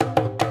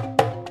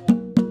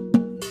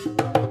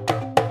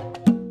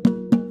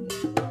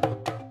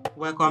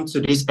Welcome to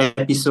this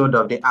episode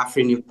of the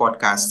AfriNew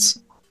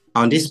podcast.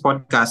 On this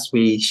podcast,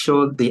 we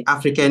show the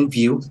African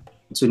view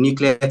to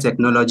nuclear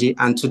technology,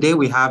 and today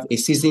we have a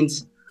seasoned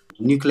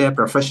nuclear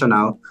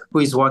professional who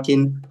is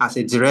working as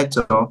a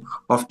director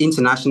of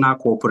international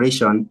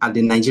cooperation at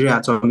the Nigeria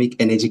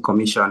Atomic Energy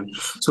Commission.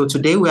 So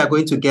today we are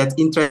going to get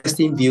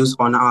interesting views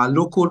on our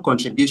local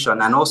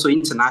contribution and also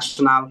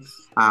international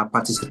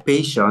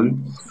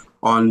participation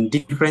on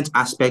different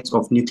aspects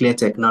of nuclear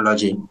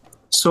technology.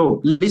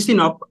 So listen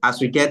up as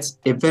we get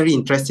a very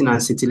interesting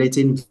and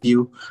scintillating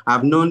view.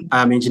 I've known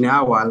Engineer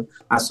Awwal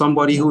as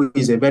somebody who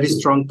is a very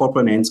strong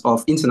proponent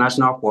of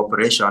international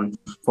cooperation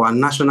for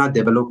national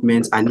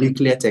development and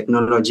nuclear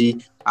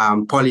technology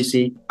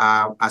policy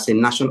as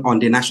a on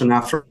the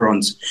national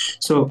front.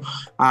 So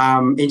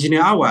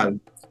Engineer Awwal,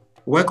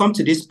 welcome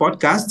to this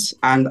podcast.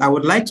 And I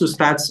would like to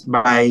start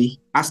by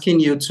asking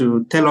you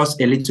to tell us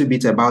a little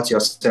bit about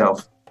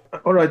yourself.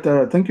 All right.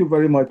 Thank you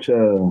very much,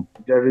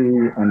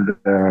 Jerry, and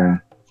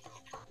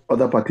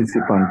other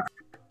participants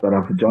that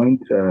have joined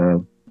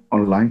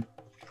online.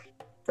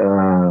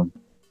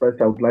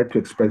 First, I would like to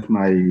express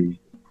my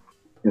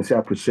sincere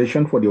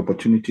appreciation for the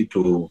opportunity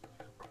to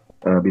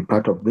be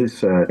part of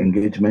this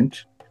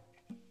engagement.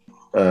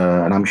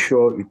 And I'm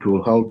sure it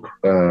will help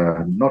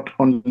not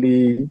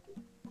only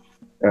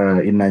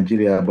in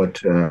Nigeria,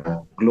 but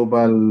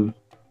global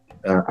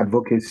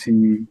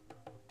advocacy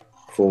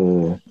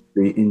for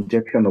the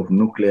injection of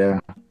nuclear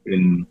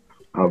in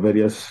our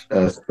various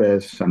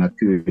spheres and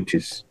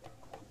activities.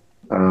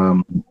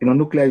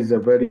 Nuclear is a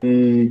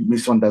very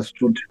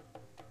misunderstood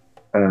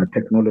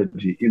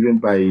technology, even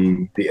by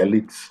the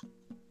elites.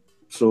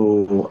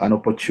 So an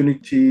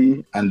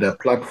opportunity and a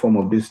platform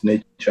of this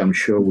nature, I'm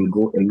sure, will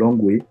go a long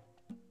way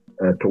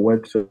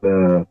towards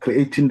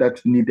creating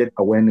that needed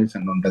awareness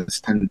and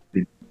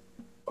understanding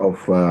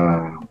of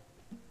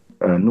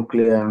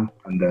nuclear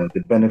and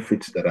the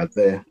benefits that are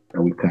there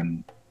that we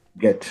can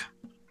get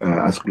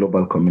as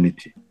global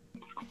community.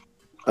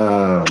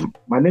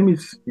 My name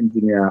is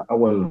Engineer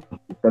Awwal,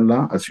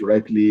 Bisallah, as you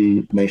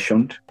rightly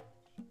mentioned.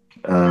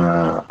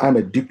 I'm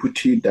a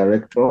deputy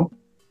director,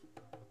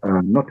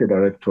 not a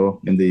director,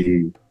 in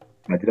the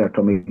Nigeria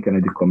Atomic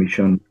Energy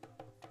Commission,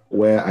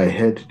 where I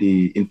head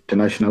the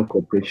International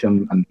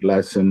Cooperation and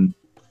License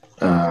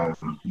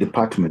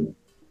Department.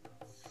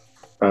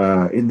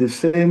 In the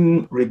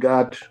same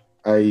regard,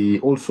 I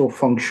also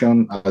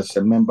function as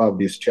a member of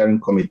the steering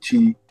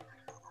committee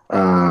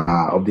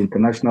of the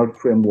International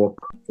Framework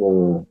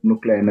for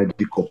Nuclear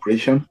Energy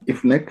Cooperation,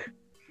 IFNEC,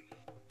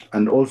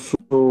 and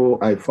also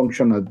I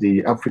function as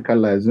the Africa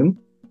liaison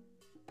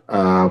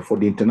for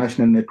the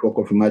International Network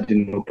of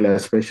Emerging Nuclear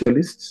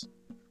Specialists.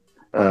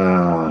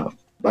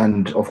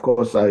 And of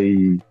course,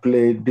 I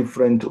play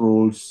different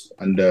roles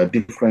and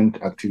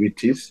different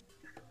activities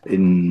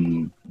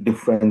in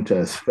different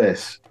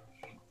spheres.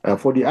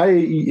 For the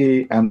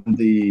IAEA, I'm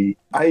the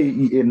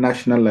IAEA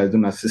National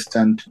Liaison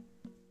Assistant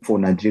for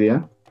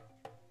Nigeria.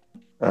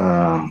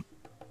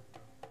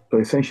 So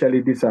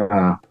essentially, these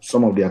are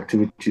some of the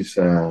activities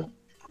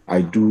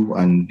I do,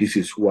 and this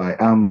is who I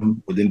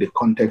am within the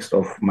context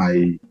of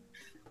my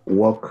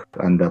work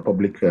and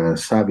public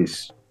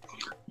service.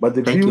 But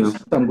the views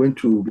I'm going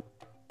to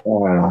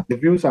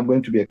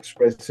be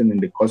expressing in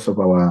the course of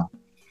our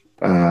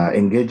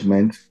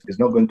engagement is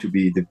not going to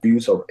be the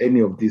views of any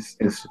of these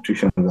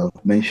institutions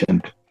I've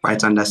mentioned.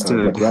 Quite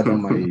understood. But rather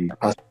my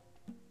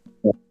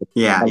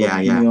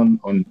opinion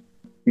on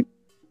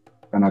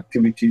and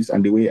activities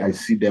and the way I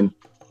see them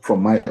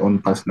from my own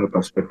personal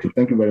perspective.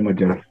 Thank you very much,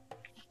 Jerry.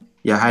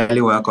 You're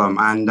highly welcome.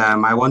 And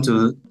I want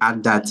to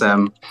add that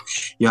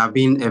you have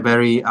been a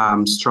very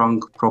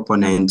strong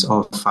proponent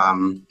of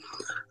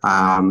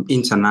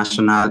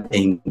international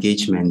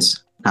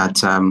engagements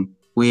that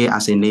we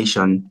as a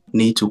nation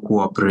need to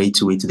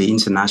cooperate with the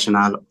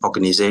international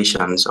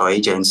organizations or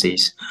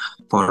agencies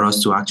for us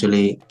to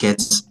actually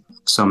get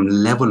some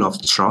level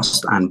of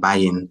trust and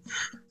buy-in.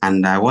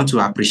 And I want to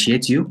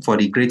appreciate you for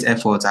the great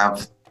effort.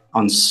 I've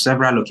on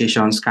several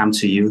occasions come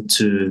to you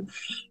to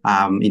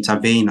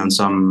intervene on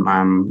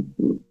some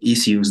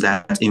issues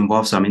that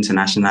involve some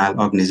international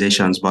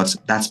organizations, but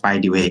that's by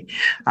the way.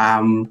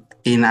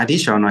 In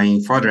addition or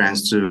in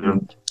furtherance to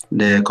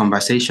the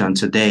conversation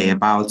today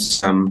about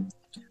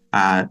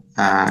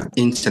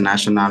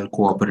international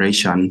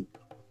cooperation,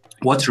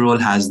 what role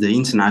has the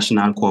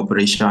international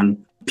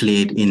cooperation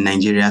played in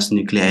Nigeria's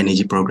nuclear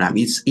energy program?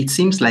 It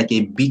seems like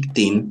a big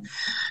thing.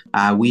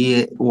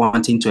 We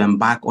wanting to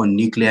embark on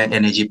nuclear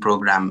energy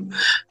program,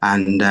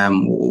 and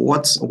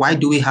why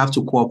do we have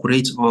to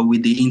cooperate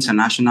with the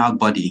international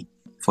body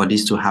for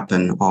this to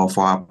happen, or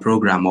for our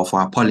program, or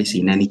for our policy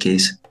in any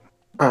case?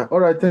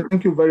 All right,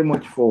 thank you very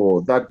much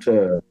for that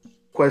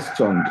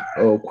question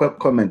or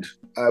comment.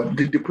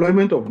 The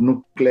deployment of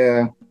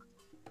nuclear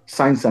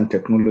science and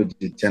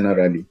technology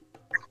generally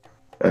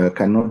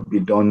cannot be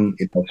done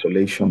in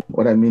isolation.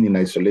 What I mean in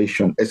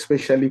isolation,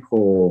 especially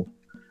for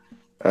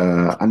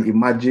an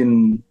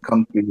emerging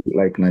country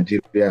like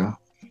Nigeria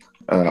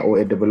or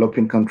a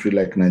developing country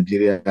like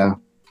Nigeria,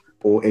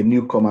 or a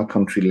newcomer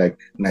country like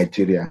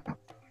Nigeria,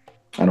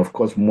 and of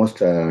course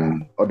most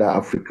other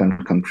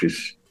African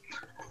countries,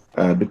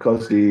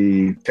 because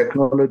the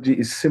technology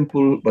is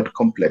simple but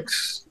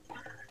complex.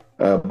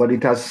 But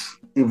it has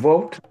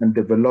evolved and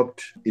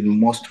developed in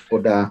most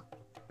other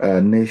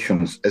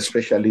nations,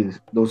 especially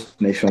those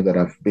nations that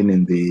have been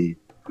in the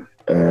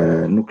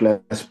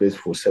nuclear space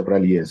for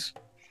several years.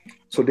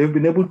 So they've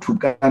been able to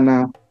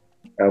garner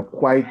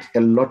quite a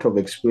lot of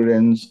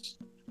experience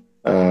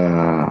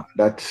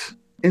that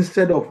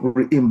instead of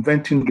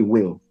reinventing the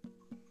wheel,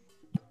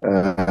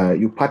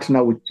 you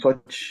partner with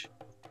such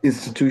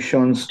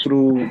institutions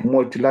through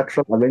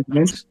multilateral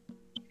arrangements,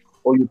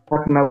 or you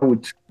partner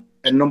with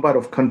a number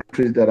of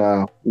countries that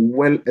are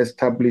well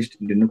established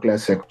in the nuclear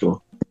sector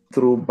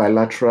through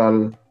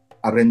bilateral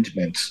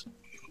arrangements.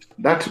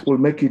 That will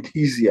make it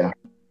easier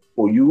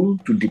for you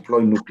to deploy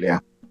nuclear.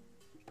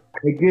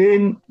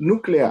 Again,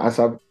 nuclear, as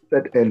I've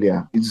said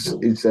earlier,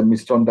 is a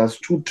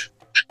misunderstood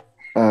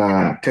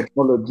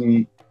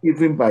technology,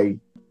 even by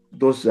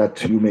those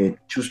that you may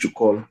choose to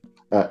call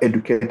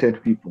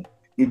educated people.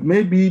 It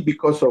may be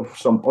because of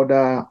some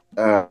other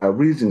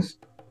reasons,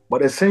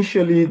 but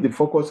essentially the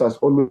focus has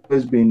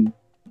always been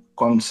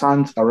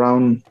concerns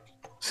around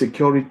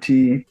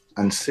security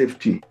and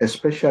safety,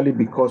 especially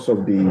because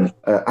of the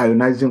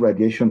ionizing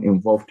radiation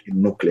involved in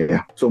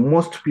nuclear. So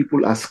most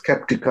people are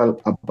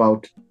skeptical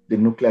about the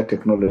nuclear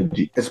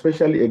technology,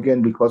 especially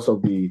again because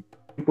of the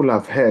people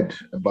have heard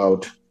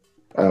about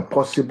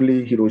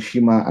possibly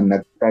Hiroshima and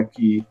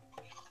Nagasaki,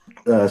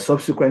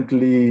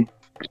 subsequently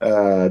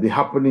the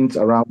happenings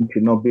around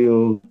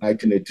Chernobyl,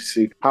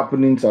 1986,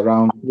 happenings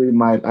around 3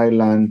 Mile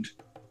Island,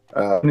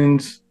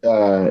 happenings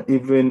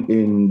even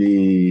in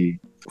the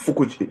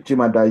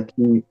Fukushima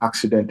Daiichi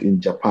accident in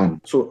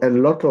Japan. So a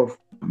lot of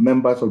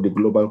members of the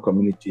global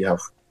community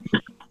have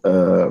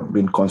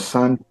been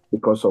concerned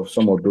because of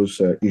some of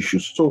those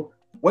issues. So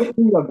when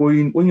you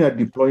are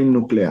deploying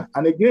nuclear,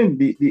 and again,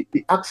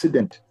 the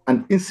accident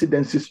and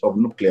incidences of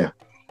nuclear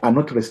are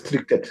not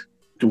restricted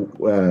to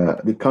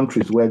the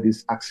countries where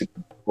these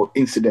accidents or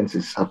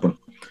incidences happen.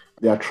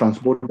 They are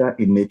transborder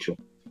in nature.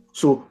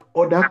 So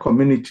other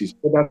communities,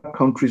 other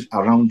countries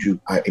around you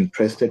are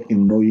interested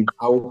in knowing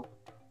how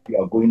you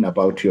are going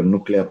about your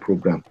nuclear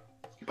program,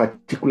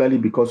 particularly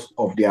because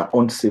of their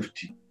own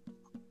safety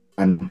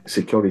and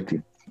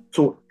security.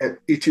 So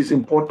it is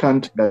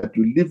important that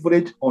you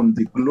leverage on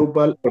the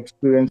global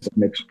experience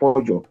and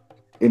exposure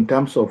in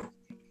terms of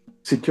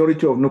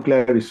security of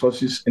nuclear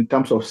resources, in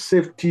terms of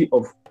safety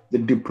of the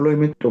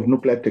deployment of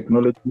nuclear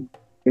technology,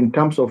 in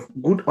terms of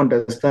good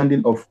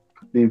understanding of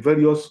the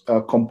various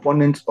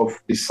components of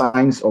the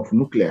science of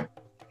nuclear.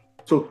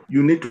 So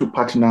you need to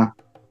partner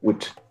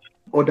with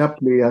other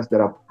players that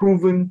are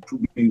proven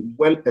to be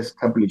well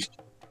established,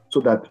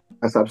 so that,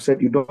 as I've said,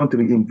 you don't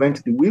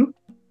reinvent the wheel,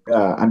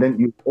 and then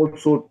you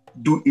also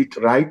do it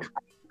right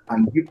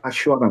and give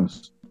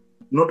assurance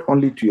not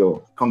only to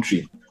your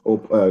country or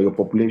your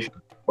population,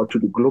 but to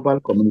the global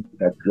community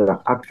that you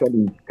are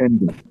actually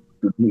intending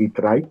to do it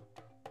right.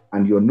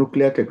 And your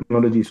nuclear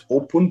technology is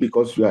open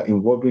because you are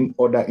involving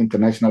other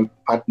international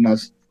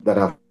partners that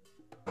have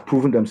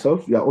proven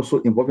themselves. You are also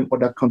involving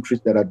other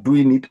countries that are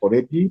doing it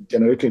already,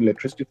 generating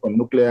electricity from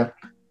nuclear,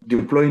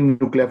 deploying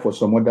nuclear for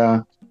some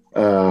other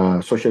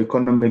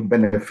socioeconomic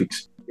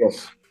benefits.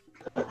 Yes.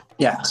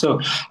 Yeah, so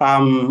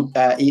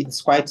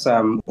it's quite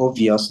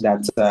obvious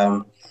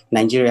that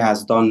Nigeria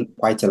has done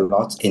quite a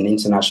lot in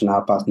international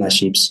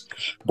partnerships,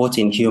 both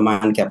in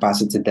human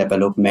capacity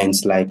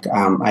development. Like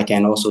I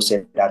can also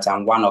say that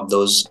I'm one of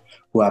those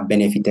who have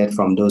benefited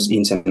from those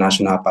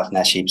international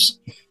partnerships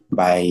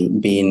by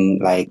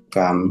being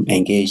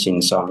engaged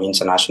in some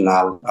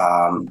international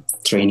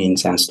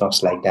trainings and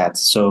stuff like that.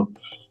 So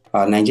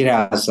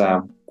Nigeria has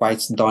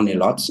quite done a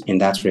lot in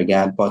that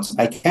regard, but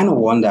I kind of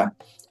wonder,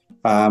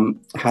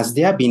 has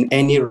there been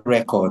any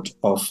record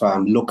of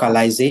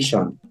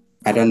localization?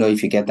 I don't know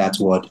if you get that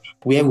word,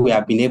 where we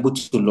have been able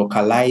to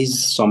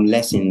localize some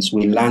lessons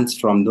we learned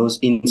from those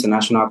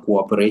international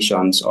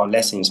cooperations or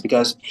lessons.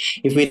 Because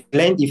if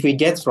we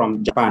get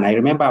from Japan, I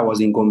remember I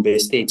was in Gombe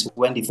State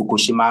when the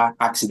Fukushima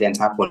accident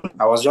happened.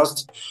 I was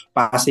just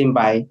passing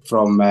by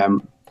from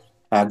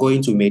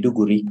going to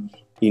Maiduguri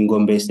in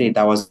Gombe State.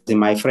 I was in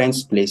my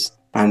friend's place,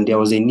 and there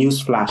was a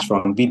news flash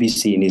from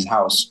BBC in his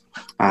house.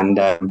 And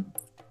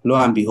lo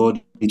and behold,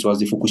 it was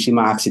the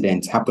Fukushima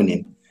accident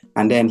happening.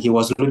 And then he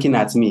was looking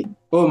at me.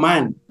 Oh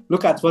man,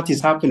 look at what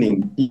is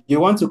happening. You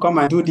want to come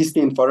and do this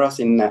thing for us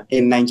in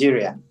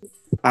Nigeria?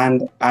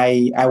 And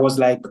I was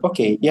like,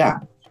 okay, yeah,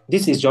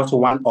 this is just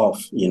one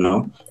off,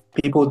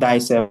 People die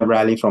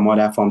severally from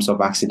other forms of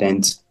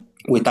accidents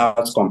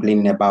without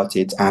complaining about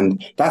it.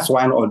 And that's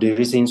one of the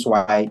reasons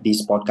why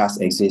this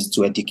podcast exists,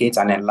 to educate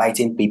and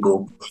enlighten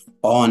people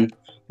on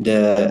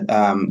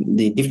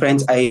the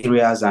different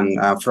areas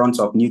and fronts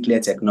of nuclear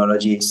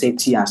technology,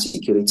 safety and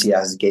security,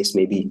 as the case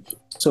may be.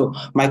 So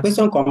my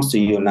question comes to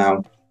you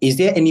now. Is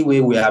there any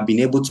way we have been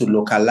able to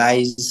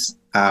localize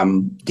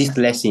these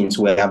lessons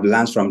we have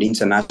learned from the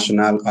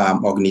international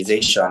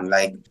organization?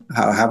 Like,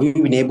 have you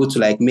been able to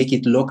like make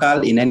it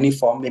local in any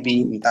form,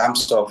 maybe in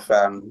terms of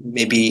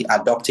maybe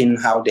adopting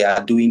how they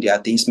are doing their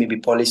things, maybe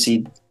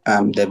policy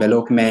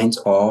development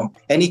or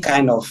any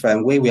kind of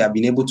way we have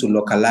been able to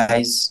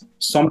localize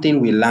something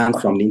we learned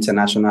from the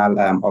international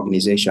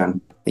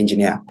organization,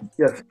 engineer?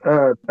 Yes,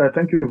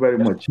 thank you very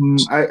much.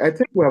 I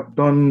think we have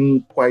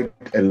done quite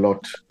a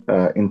lot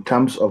in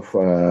terms of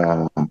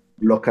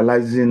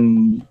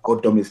localizing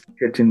or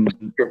domesticating.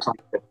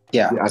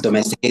 Yeah,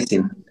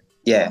 domesticating.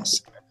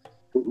 Yes.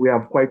 We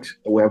have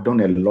done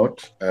a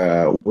lot.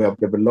 We have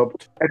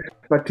developed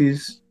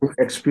expertise,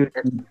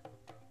 experience,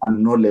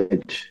 and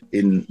knowledge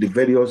in the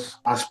various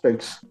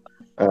aspects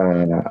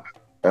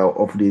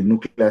of the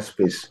nuclear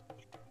space.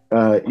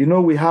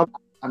 We have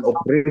an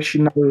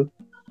operational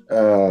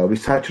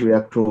research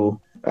reactor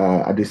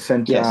at the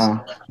Center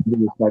of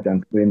Research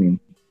and Training,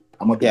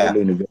 Ahmadu Bello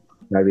University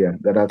area,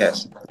 that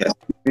has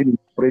been in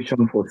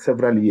operation for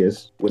several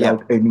years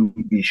without any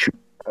issue.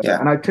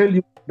 And I tell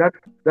you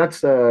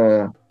that's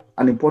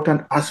an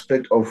important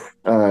aspect of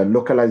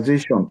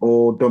localization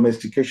or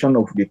domestication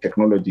of the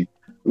technology.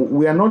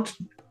 We are not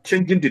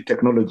changing the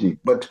technology,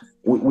 but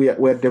we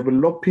are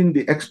developing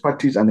the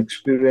expertise and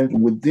experience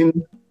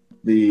within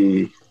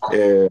the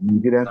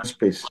Nigerian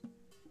space.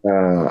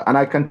 And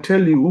I can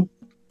tell you,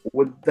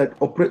 with that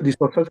the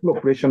successful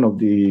operation of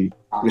the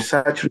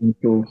research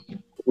reactor,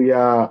 we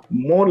are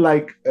more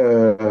like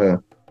a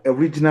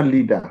regional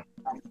leader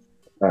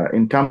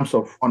in terms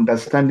of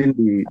understanding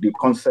the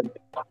concept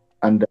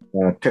and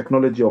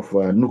technology of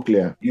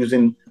nuclear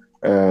using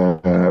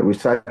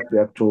research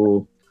reactor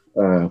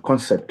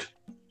concept.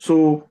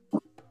 So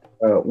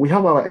we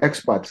have our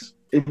experts,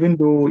 even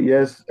though,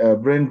 yes,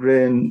 brain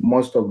drain,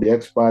 most of the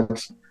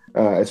experts,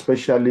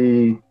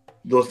 especially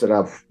those that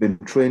have been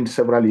trained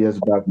several years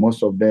back,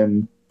 most of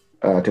them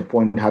at a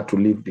point had to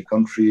leave the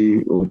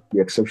country, with the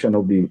exception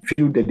of the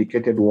few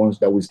dedicated ones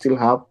that we still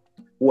have,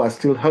 who are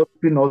still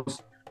helping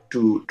us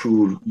to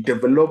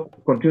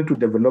continue to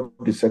develop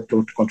the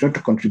sector, to continue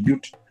to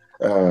contribute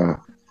to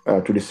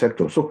the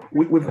sector. So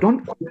we've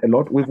done quite a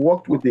lot. We've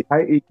worked with the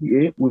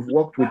IAEA, we've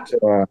worked with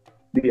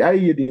the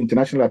IAEA, the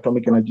International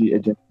Atomic Energy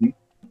Agency,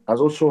 has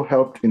also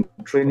helped in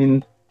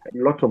training a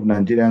lot of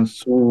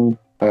Nigerians who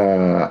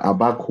are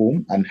back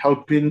home and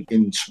helping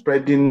in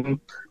spreading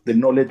the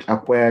knowledge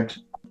acquired,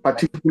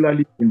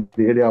 particularly in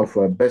the area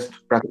of best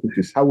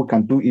practices, how we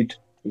can do it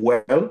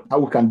well, how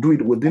we can do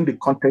it within the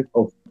context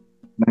of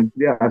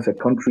Nigeria as a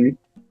country,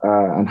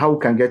 and how we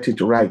can get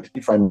it right,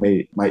 if I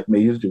may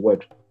use the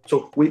word.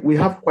 So we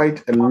have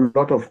quite a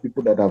lot of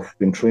people that have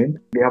been trained.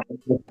 They have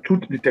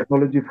understood the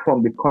technology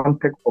from the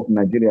context of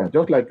Nigeria.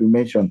 Just like you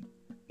mentioned,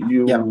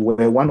 you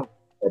were one of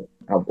them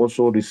that have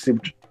also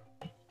received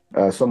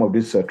some of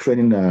these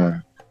training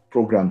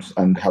programs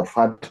and have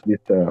had these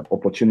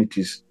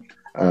opportunities.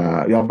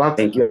 You are back,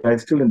 you are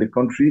still in the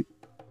country,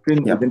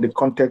 within the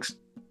context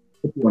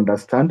to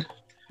understand.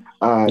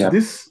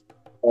 This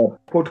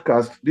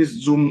podcast, this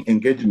Zoom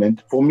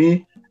engagement, for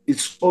me,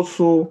 it's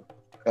also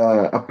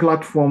a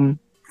platform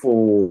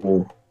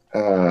for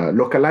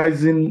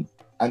localizing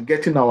and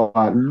getting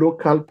our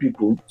local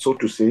people, so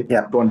to say,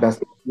 to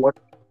understand what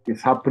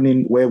is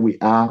happening, where we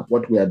are,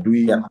 what we are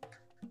doing,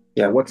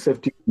 what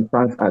safety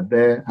concerns are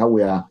there, how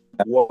we are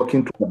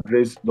working to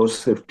address those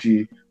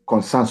safety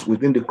concerns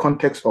within the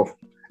context of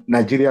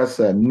Nigeria's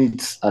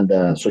needs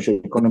and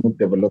socio-economic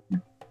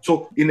development.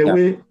 So in a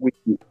way,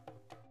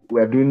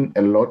 we are doing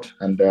a lot,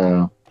 and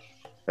a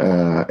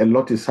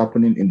lot is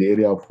happening in the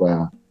area of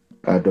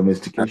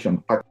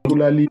domestication,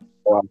 particularly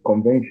our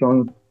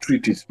convention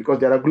treaties, because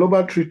there are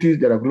global treaties,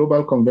 there are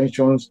global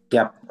conventions. We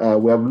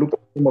have looked at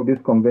some of these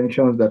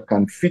conventions that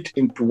can fit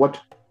into what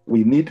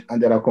we need,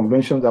 and there are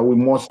conventions that we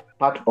must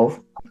part of,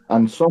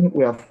 and some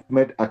we have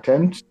made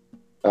attempts.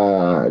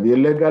 The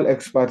legal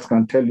experts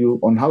can tell you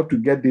on how to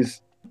get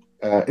these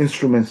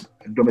instruments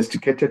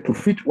domesticated to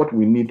fit what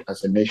we need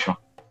as a nation.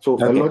 So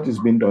a lot is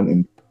being done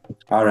in.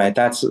 All right,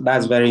 that's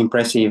very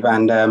impressive.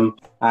 And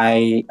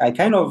I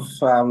kind of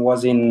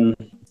was in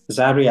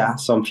Zaria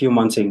some few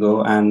months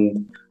ago,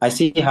 and I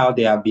see how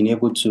they have been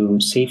able to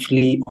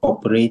safely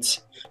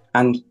operate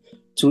and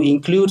to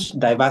include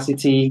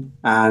diversity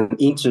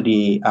into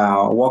the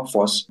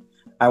workforce.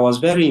 I was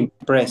very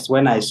impressed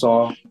when I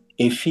saw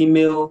a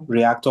female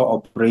reactor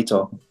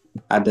operator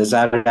at the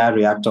Zaria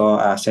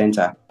Reactor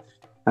Center.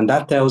 And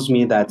that tells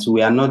me that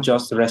we are not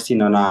just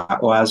resting on our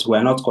oars, we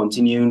are not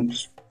continuing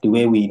the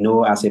way we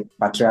know as a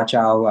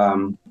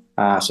patriarchal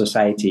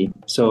society.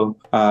 So,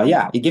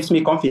 it gives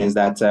me confidence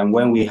that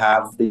when we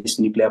have this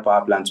nuclear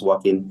power plants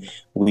working,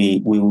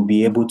 we will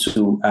be able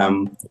to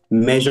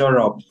measure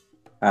up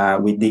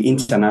with the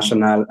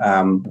international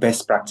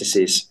best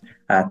practices,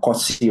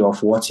 courtesy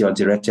of what your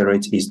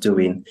directorate is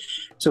doing.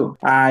 So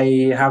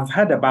I have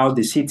heard about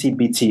the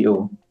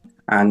CTBTO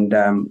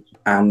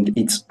and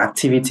its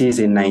activities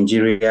in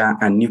Nigeria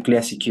and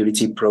nuclear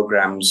security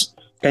programs.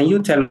 Can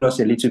you tell us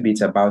a little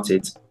bit about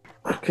it?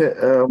 Okay.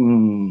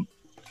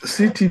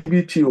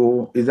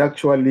 CTBTO is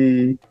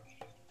actually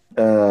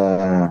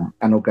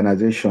an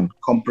organization,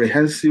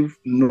 Comprehensive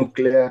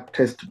Nuclear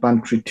Test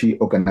Ban Treaty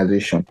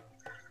Organization.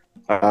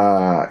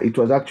 It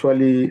was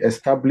actually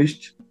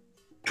established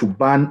to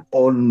ban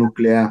all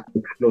nuclear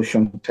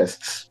explosion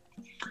tests.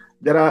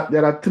 There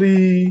are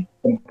three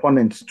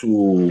components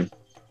to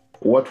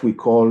what we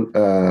call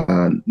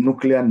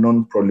Nuclear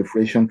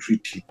Non-Proliferation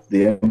Treaty,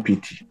 the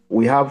NPT.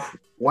 We have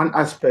one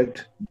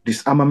aspect,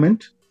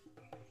 disarmament.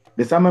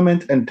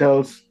 Disarmament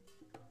entails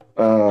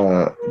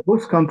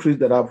those countries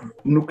that have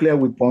nuclear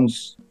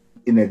weapons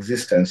in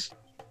existence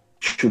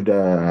should,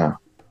 to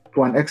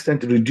an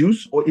extent,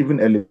 reduce or even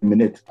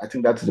eliminate. I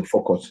think that's the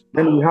focus.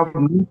 Then we have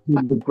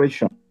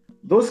non-proliferation.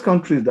 Those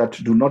countries that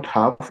do not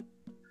have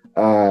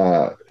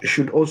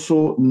should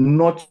also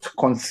not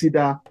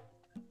consider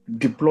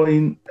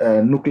deploying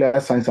nuclear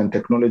science and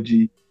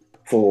technology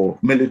for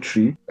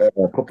military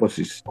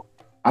purposes.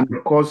 And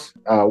of course,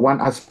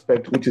 one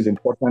aspect which is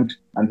important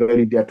and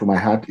very dear to my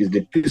heart is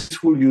the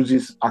peaceful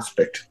uses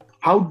aspect.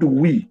 How do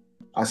we,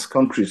 as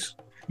countries,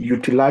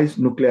 utilize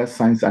nuclear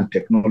science and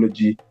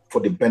technology for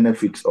the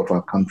benefits of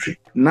our country?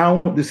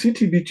 Now, the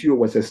CTBTO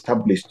was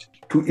established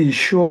to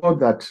ensure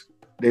that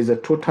there's a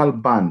total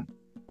ban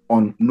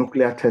on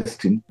nuclear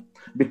testing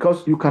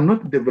because you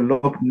cannot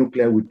develop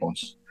nuclear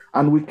weapons.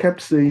 And we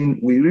kept saying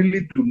we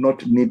really do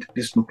not need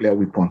these nuclear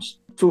weapons.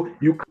 So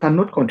you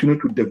cannot continue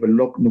to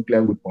develop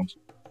nuclear weapons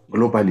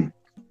globally.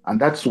 And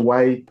that's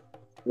why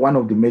one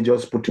of the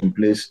measures put in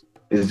place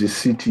is the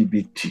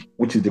CTBT,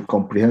 which is the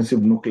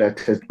Comprehensive Nuclear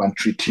Test Ban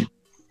Treaty.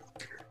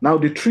 Now,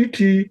 the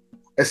treaty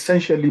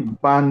essentially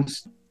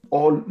bans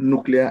all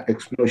nuclear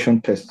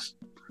explosion tests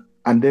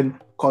and then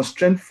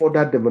constrain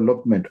further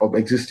development of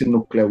existing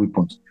nuclear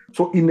weapons.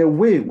 So in a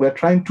way, we're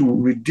trying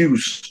to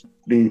reduce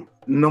the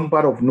number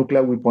of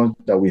nuclear weapons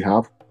that we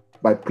have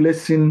by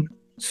placing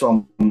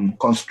some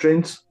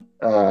constraints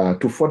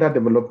to further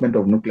development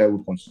of nuclear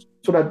weapons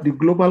so that the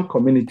global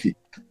community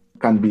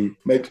can be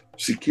made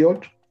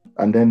secured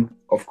and then,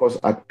 of course,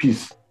 at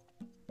peace.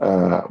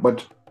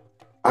 But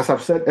as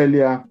I've said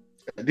earlier,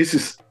 this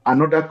is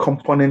another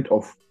component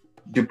of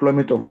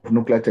deployment of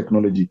nuclear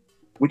technology,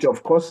 which,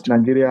 of course,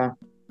 Nigeria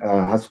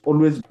has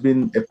always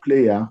been a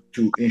player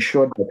to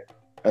ensure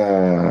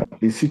that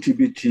the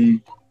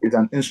CTBT is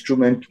an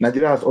instrument.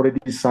 Nigeria has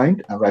already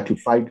signed and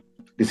ratified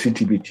the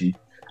CTBT.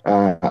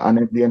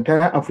 And the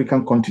entire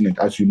African continent,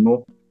 as you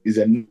know, is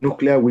a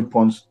nuclear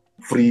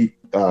weapons-free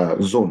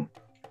zone,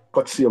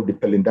 courtesy of the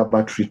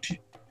Pelindaba Treaty.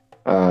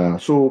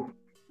 So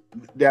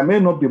there may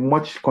not be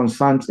much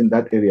concerns in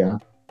that area,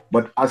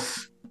 but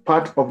as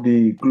part of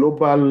the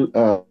global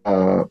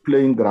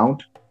playing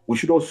ground, we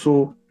should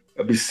also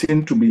be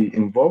seen to be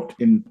involved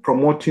in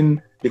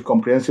promoting the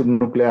Comprehensive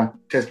Nuclear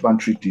Test Ban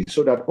Treaty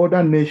so that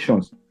other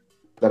nations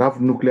that have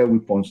nuclear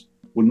weapons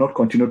will not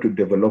continue to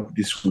develop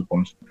these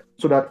weapons,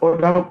 so that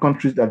other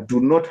countries that do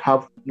not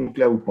have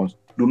nuclear weapons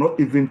do not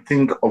even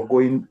think of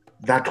going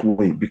that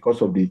way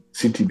because of the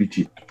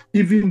CTBT,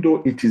 even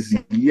though it is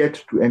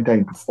yet to enter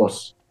into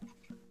force,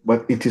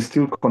 but it is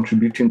still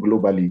contributing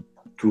globally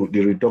to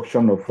the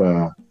reduction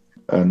of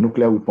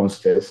nuclear weapons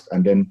tests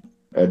and then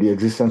the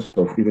existence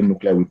of even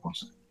nuclear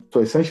weapons. So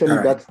essentially,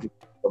 that's the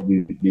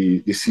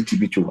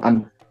CTBT.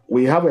 And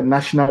we have a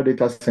national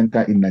data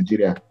center in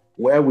Nigeria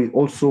where we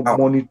also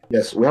monitor.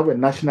 Yes, we have a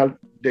national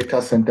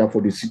data center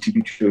for the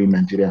CTBT in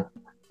Nigeria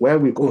where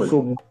we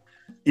also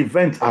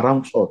events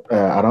around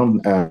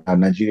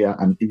Nigeria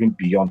and even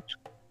beyond.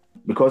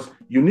 Because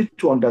you need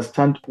to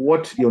understand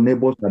what your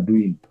neighbors are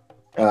doing.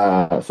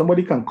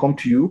 Somebody can come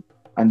to you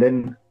and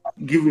then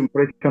give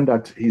impression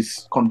that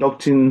he's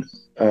conducting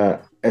a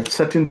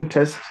certain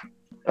test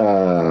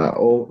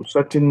or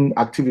certain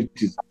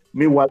activities.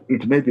 Meanwhile,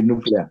 it may be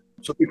nuclear.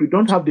 So if we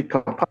don't have the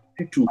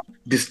capacity to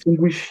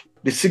distinguish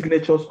the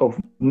signatures of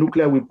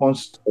nuclear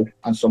weapons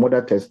and some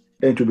other tests,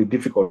 then it will be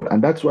difficult.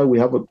 And that's why we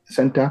have a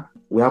center,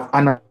 we have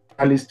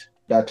analysts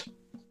that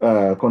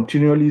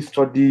continually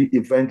study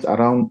events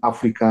around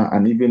Africa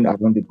and even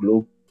around the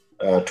globe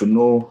to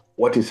know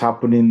what is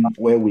happening,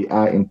 where we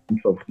are in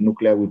terms of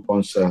nuclear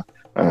weapons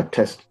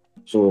test.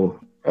 So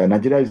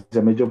Nigeria is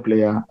a major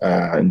player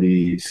in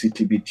the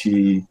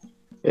CTBT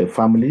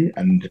family,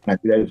 and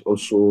Nigeria is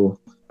also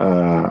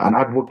an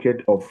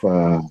advocate of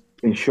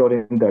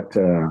ensuring that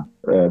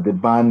the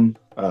ban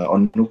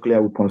on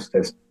nuclear weapons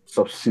test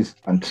subsists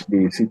and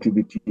the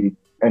CTBT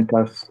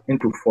enters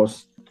into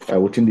force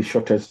within the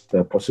shortest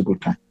possible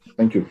time.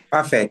 Thank you.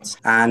 Perfect.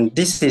 And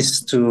this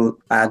is to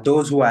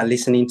those who are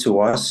listening to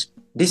us.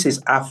 This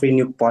is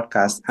AfriNuke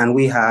Podcast, and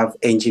we have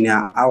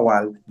Engineer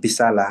Awwal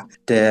Bisallah,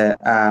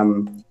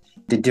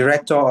 the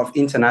Director of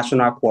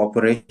International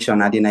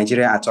Cooperation at the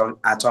Nigeria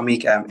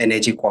Atomic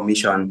Energy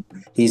Commission.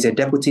 He's a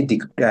Deputy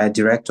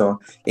Director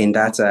in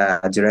that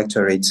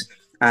directorate.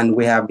 And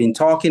we have been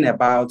talking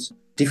about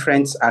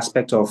different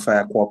aspects of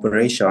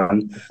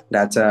cooperation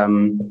that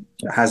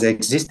has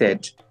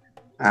existed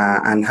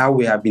and how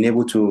we have been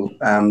able to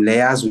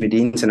liaise with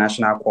the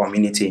international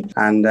community.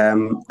 And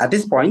at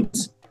this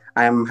point,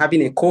 I am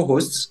having a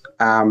co-host,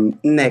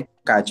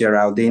 Nneka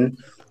Geraldine,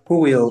 who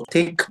will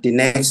take the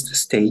next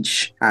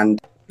stage and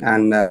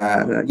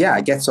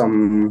get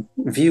some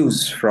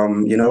views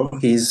from,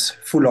 he's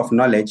full of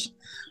knowledge,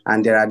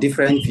 and there are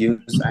different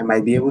views. I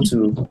might be able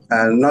to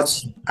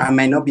I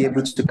might not be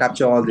able to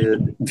capture all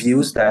the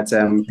views that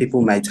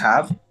people might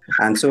have.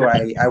 And so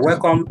I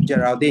welcome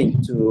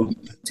Geraldine to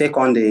take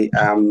on the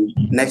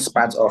next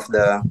part of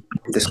the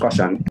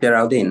discussion.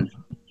 Geraldine.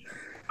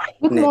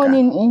 Good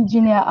morning,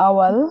 Engineer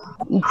Awwal.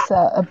 It's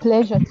a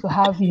pleasure to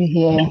have you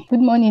here.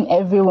 Good morning,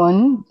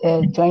 everyone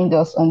joined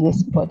us on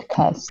this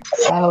podcast.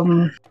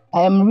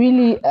 I am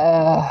really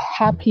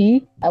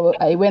happy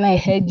when I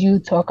heard you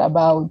talk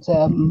about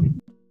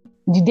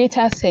the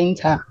data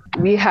center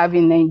we have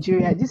in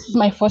Nigeria. This is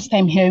my first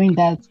time hearing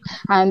that,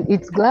 and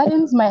it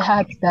gladdens my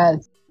heart that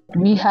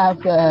we have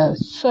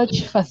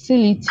such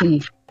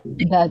facility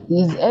that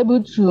is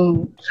able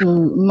to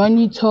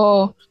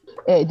monitor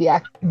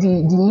the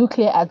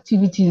nuclear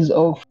activities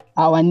of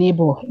our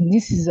neighbor.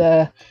 This is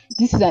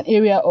an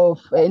area of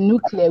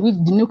nuclear,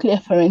 with the nuclear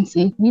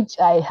forensic, which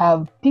I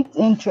have piqued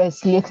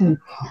interest lately,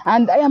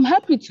 and I am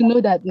happy to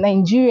know that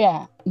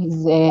Nigeria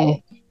is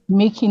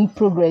making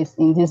progress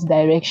in this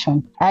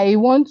direction. I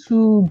want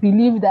to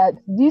believe that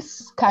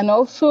this can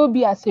also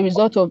be as a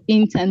result of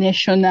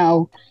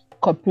international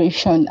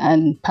cooperation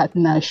and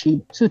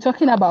partnership. So,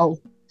 talking about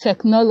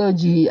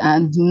technology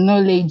and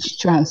knowledge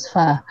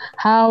transfer,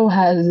 how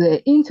has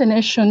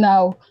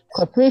international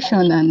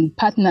cooperation and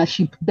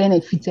partnership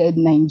benefited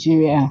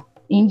Nigeria?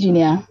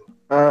 Engineer.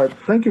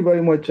 Thank you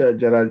very much,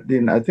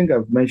 Geraldine. I think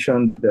I've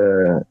mentioned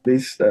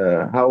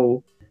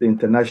how the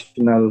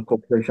international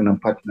cooperation and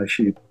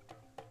partnership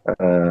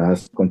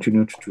has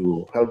continued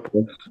to help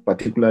us,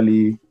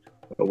 particularly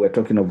we're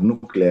talking of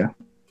nuclear.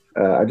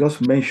 I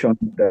just mentioned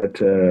that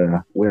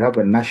we have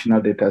a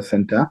national data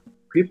center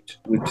equipped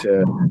with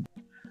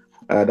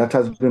that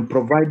has been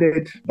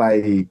provided by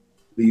the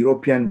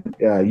European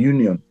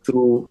Union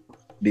through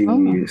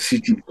the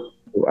city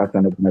as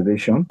an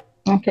organization.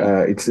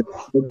 Okay. It's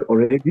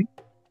already.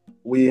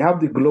 We have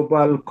the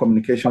global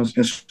communications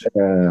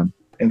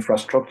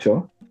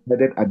infrastructure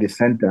headed at the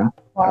center,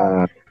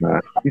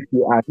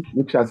 GCI,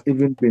 which has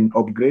even been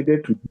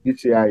upgraded to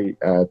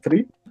GCI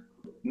 3.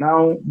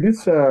 Now,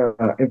 this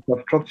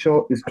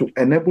infrastructure is to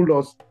enable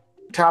us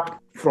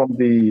tap from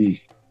the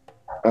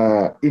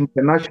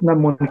international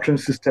monitoring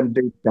system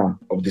data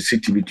of the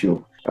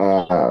CTBTO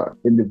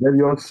in the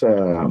various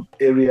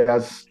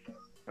areas,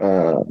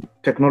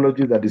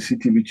 technologies that the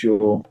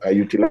CTBTO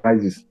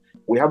utilizes.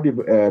 We have the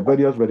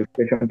various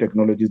verification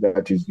technologies that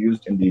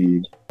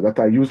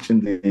are used in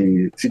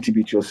the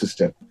CTBTO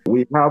system.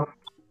 We have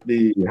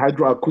the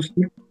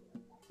hydroacoustic,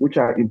 which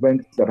are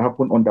events that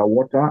happen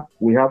underwater.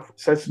 We have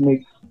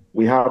seismic,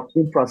 we have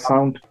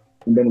infrasound,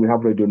 and then we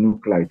have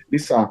radionuclide.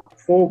 These are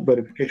 4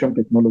 verification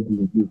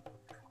technologies used.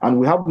 And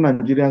we have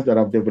Nigerians that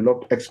have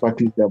developed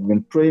expertise that have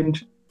been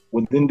trained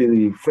within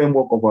the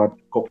framework of our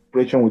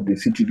cooperation with the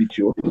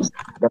CTBTO,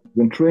 that have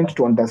been trained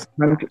to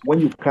understand when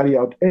you carry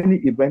out any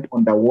event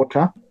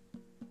underwater,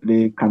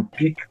 they can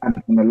pick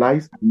and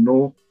analyze and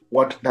know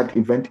what that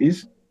event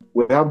is.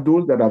 We have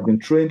those that have been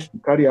trained to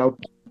carry out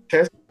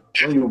tests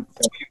when you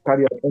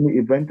carry out any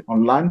event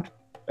on land,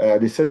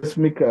 the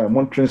seismic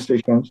monitoring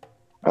stations,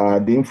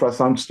 the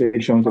infrasound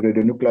stations, the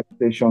radionuclide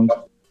stations,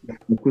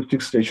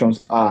 acoustic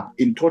stations are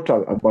in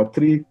total about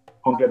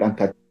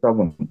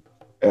 337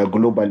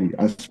 globally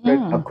and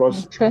spread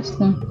across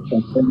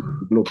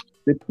the globe.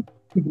 The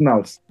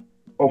signals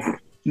of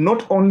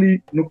not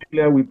only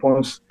nuclear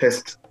weapons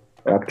test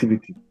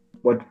activity,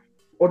 but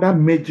other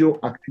major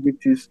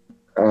activities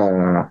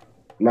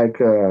like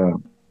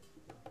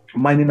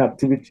mining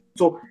activity.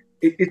 So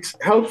it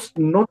helps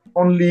not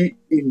only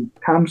in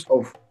terms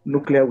of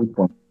nuclear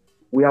weapons.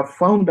 We have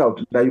found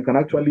out that you can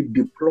actually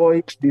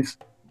deploy these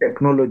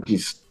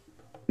technologies,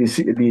 the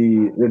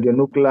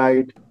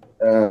radionuclide,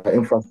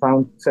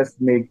 infrasound,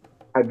 seismic,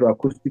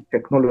 hydroacoustic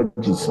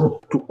technologies,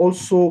 to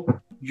also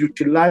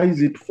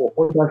utilize it for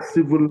other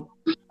civil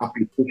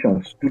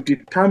applications to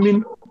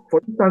determine,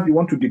 for instance, you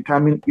want to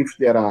determine if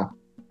there are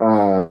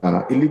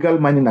illegal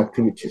mining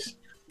activities.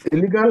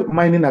 Illegal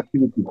mining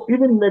activities,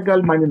 even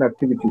legal mining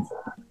activities,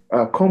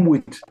 come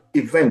with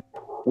events,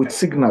 with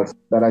signals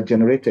that are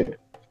generated.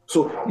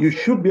 So you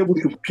should be able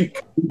to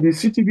pick, the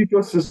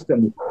CTBTO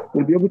system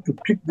will be able to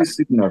pick this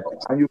signal,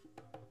 and you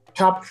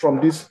tap from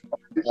these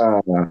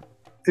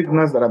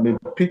signals that have been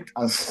picked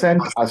and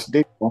sent as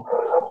data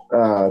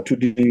to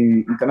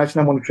the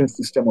international monitoring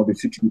system of the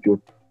CTBTO,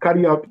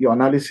 carry out your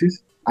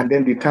analysis, and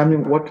then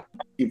determine what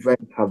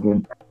events have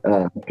been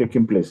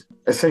taking place,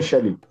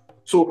 essentially.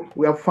 So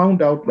we have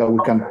found out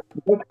that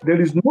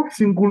there is no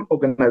single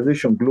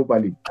organization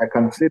globally, I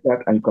can say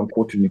that and you can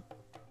quote me,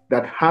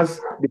 that has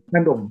the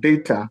kind of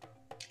data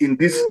in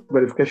these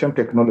verification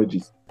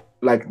technologies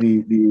like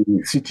the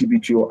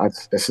CTBTO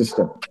as a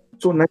system.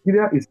 So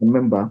Nigeria is a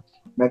member.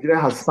 Nigeria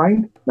has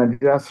signed,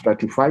 Nigeria has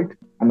ratified,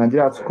 and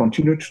Nigeria has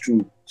continued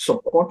to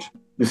support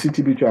the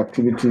CTBTO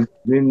activities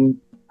in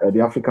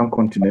the African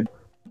continent.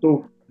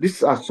 So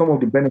these are some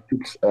of the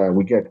benefits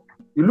we get.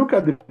 You look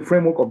at the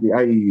framework of the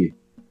IAEA.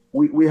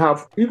 we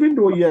have, even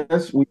though,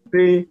 yes, we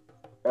pay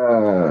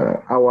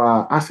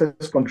our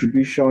assets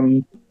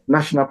contribution,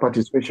 national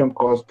participation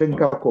costs,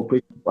 technical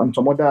cooperation, and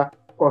some other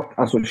costs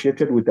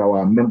associated with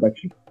our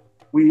membership,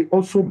 we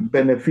also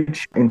benefit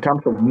in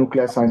terms of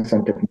nuclear science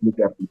and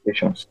technology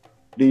applications.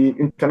 The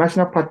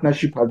international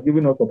partnership has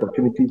given us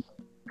opportunity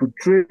to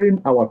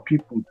train our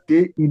people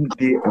day in,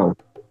 day out.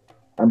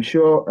 I'm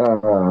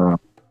sure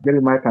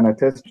Jeremiah can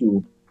attest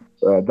to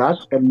that.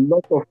 A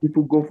lot of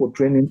people go for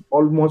training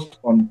almost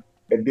on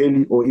a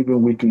daily or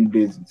even weekly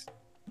basis,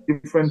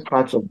 different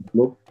parts of the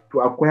globe,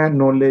 to acquire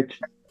knowledge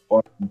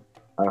on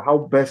how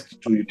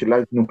best to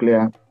utilize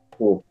nuclear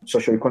for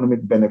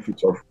socio-economic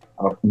benefits of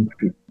our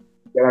country.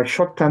 There are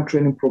short-term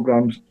training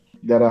programs,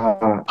 there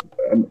are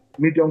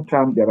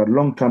medium-term, there are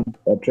long-term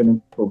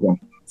training programs.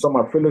 Some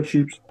are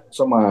fellowships,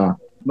 some are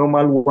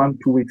normal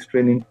 1-2 weeks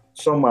training,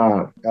 some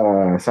are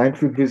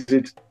scientific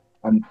visits,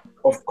 and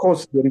of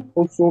course, there is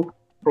also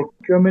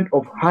procurement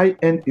of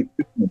high-end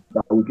equipment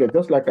that we get.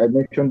 Just like I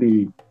mentioned,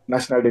 the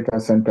National Data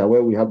Center,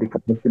 where we have the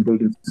capacity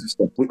building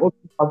system. We also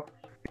have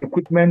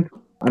equipment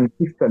and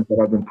systems that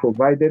have been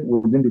provided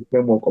within the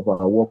framework of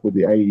our work with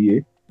the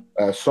IEA,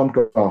 some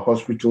to our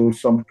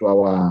hospitals, some to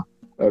our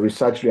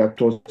research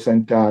reactor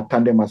center,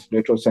 tandem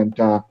accelerator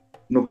center,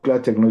 nuclear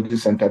technology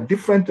center,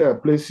 different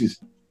places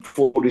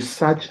for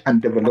research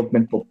and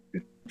development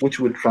purposes, which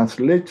will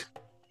translate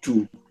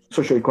to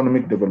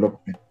socio-economic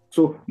development.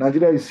 So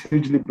Nigeria is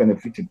hugely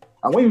benefiting.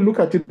 And when you look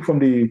at it from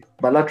the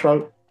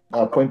bilateral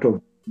point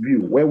of view,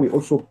 where we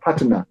also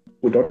partner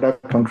with other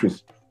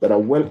countries that are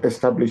well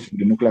established in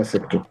the nuclear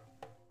sector.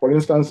 For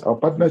instance, our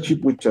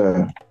partnership with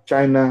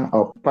China,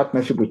 our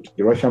partnership with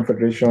the Russian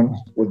Federation,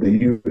 with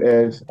the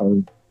US,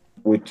 and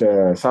with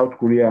South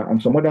Korea,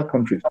 and some other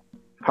countries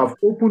have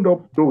opened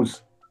up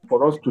doors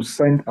for us to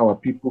send our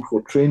people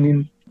for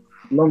training,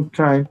 long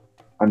time,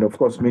 and of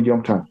course,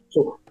 medium term.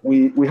 So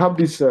we have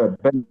these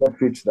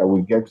benefits that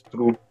we get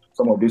through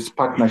some of these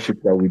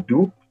partnerships that we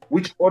do,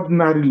 which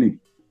ordinarily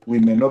we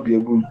may not be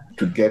able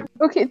to get.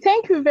 Okay,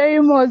 thank you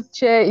very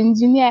much,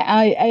 Engineer.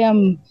 I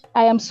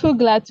am so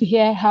glad to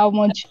hear how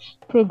much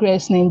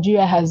progress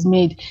Nigeria has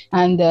made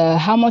and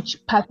how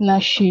much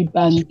partnership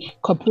and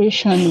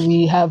cooperation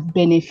we have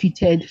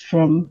benefited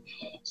from.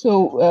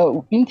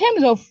 So in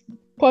terms of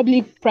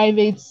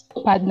public-private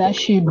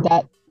partnership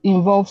that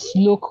involves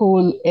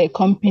local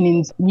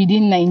companies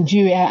within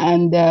Nigeria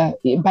and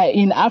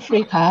in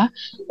Africa,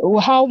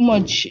 how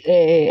much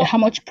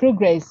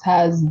progress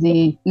has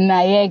the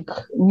NAEC,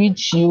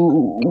 which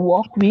you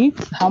work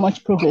with, how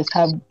much progress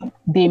have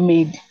they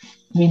made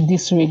with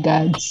these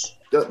regards?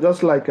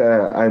 Just like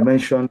I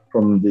mentioned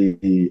from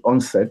the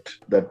onset,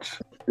 that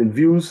the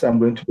views I'm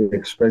going to be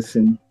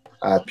expressing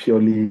are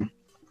purely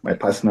my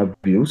personal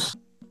views,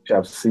 which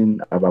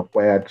I've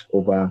acquired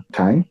over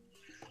time.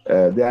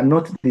 They are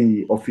not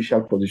the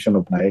official position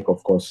of NAEC,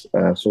 of course.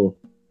 So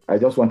I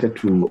just wanted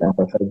to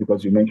emphasize,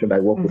 because you mentioned I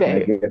work with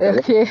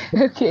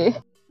NAEC. Okay.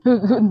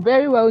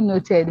 Very well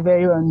noted.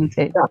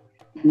 Yeah.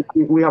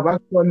 We have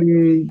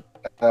actually,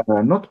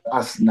 not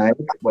as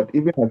NAEC, but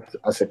even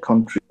as a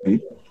country,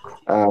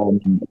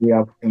 we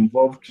have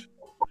involved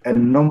a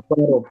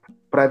number of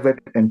private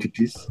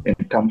entities in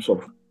terms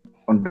of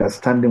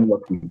understanding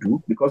what we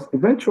do, because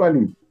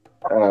eventually,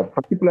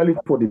 particularly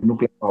for the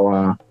nuclear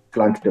power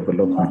plant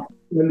development,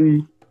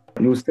 really,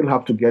 you still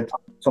have to get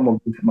some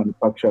of these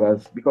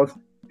manufacturers, because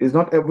it's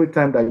not every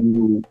time that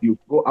you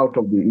go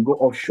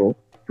offshore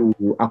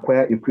to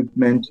acquire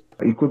equipment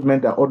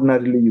that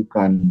ordinarily you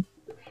can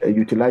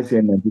utilize here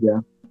in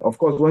Nigeria. Of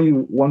course, when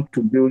you want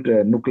to build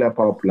a nuclear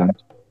power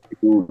plant,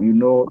 you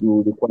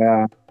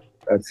require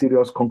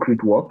serious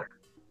concrete work.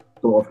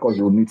 So of course,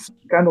 you need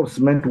the kind of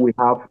cement we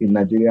have in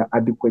Nigeria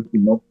adequate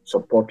enough to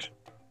support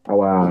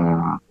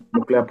our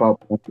nuclear power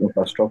plant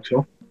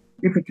infrastructure.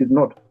 If it is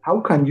not, how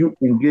can you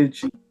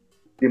engage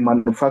the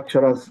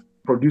manufacturers,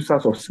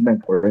 producers of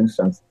cement, for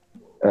instance?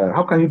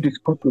 How can you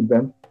discuss with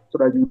them so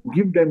that you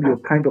give them your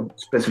kind of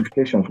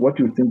specifications, what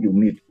you think you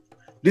need?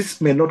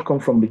 This may not come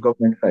from the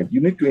government side.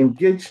 You need to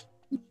engage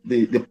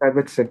the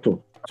private sector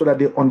so that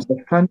they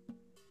understand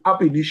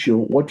ab initio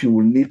what you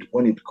will need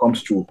when it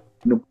comes to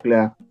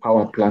nuclear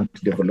power plant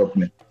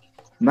development.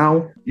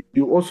 Now,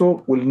 you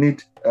also will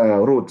need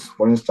roads,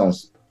 for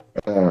instance,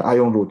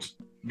 iron roads.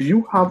 Do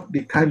you have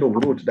the kind of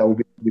road that will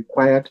be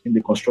required in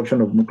the construction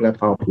of nuclear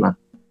power plant?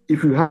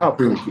 If you have,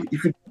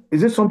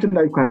 is it something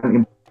that you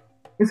can,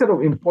 instead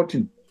of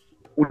importing,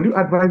 will you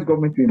advise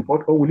government to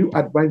import, or will you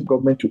advise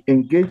government to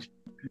engage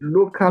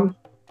local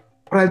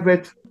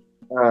private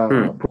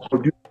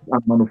producers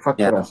and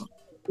manufacturers so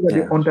that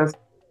they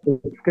understand the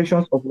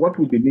specifications of what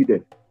will be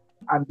needed,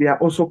 and they are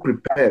also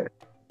prepared?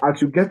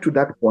 As you get to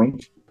that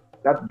point,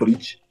 that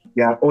bridge,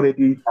 they are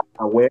already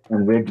aware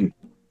and ready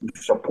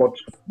to support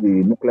the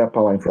nuclear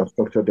power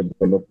infrastructure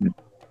development.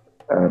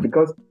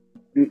 Because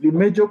the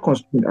major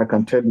constraint, I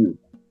can tell you,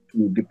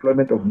 to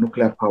deployment of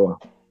nuclear power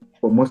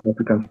for most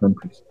African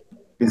countries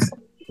is,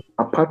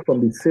 apart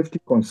from the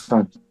safety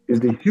concerns, is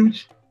the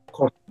huge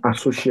cost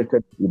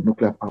associated with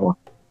nuclear power.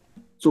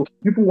 So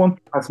people want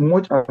as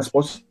much as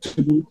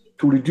possible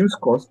to reduce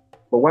costs,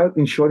 but while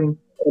ensuring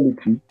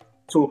quality.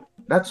 So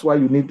that's why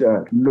you need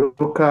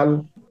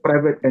local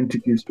private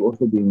entities to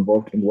also be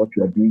involved in what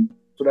you are doing,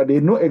 so that they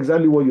know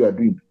exactly what you are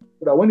doing.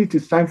 So that when it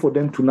is time for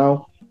them to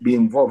now be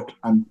involved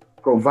and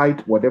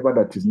provide whatever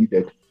that is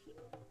needed,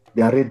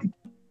 they are ready.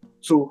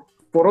 So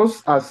for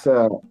us as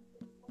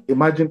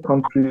emerging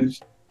countries,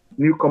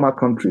 newcomer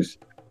countries,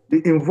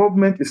 the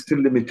involvement is still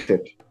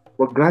limited,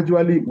 but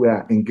gradually we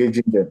are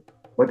engaging them,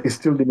 but it's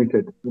still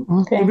limited.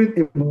 Okay. Even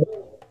in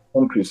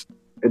countries,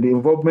 the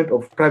involvement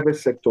of private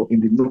sector in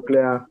the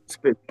nuclear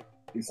space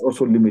is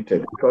also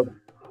limited, because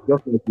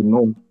just like you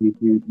know,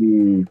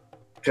 the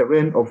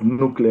terrain of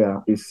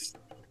nuclear it's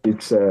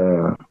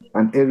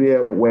an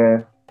area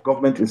where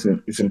government is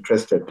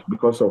interested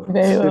because of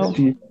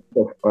safety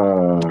of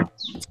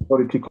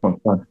security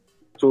concerns.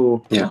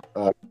 So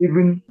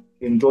even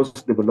in those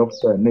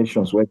developed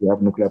nations where they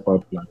have nuclear power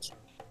plants,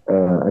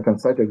 I can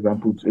cite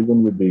examples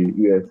even with the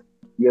US.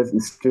 US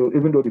is still,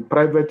 even though the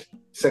private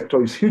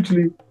sector is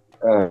hugely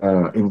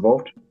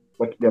involved,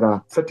 but there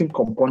are certain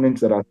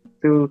components that are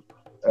still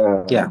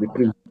the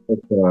privilege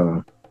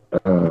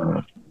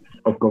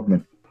of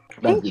government.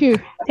 Thank you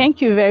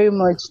very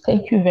much.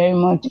 Thank you very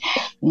much,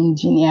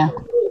 Engineer.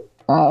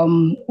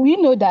 We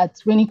know that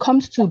when it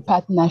comes to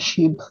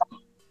partnership,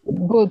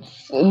 both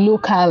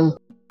local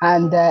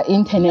and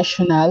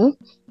international,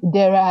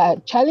 there are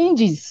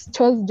challenges,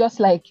 just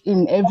like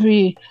in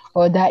every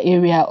other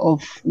area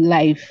of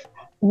life.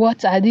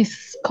 What are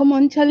these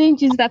common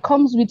challenges that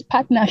comes with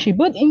partnership,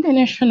 both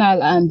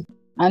international and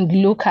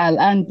local,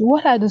 and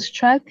what are the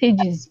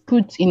strategies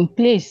put in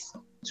place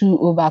to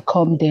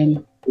overcome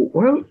them?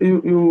 Well,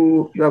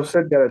 you have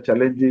said there are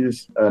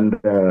challenges, and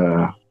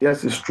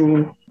yes, it's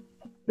true.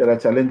 There are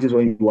challenges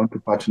when you want to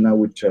partner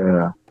with,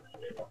 because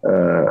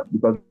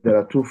there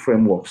are two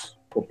frameworks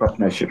for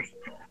partnerships.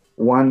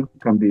 One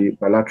can be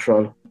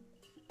bilateral,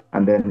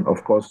 and then,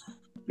 of course,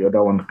 the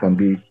other one can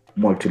be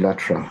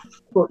multilateral.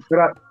 So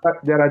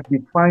there are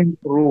defined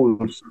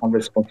roles and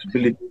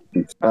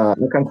responsibilities. I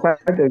can cite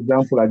an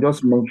example. I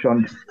just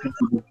mentioned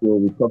CTBTO.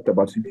 We talked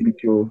about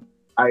CTBTO.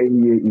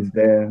 IEA is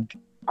there.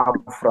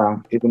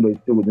 AFRA, even though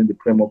it's still within the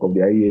framework of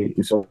the IEA,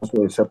 is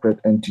also a separate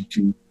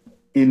entity.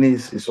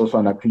 INIS is also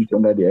an activity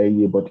under the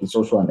IEA, but it's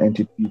also an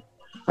entity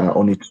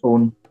on its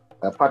own.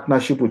 A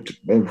partnership with,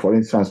 for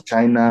instance,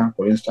 China,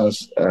 for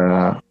instance,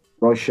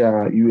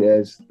 Russia,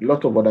 US, a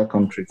lot of other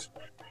countries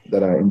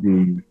that are in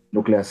the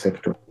nuclear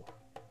sector.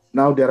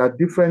 Now, there are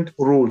different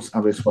roles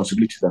and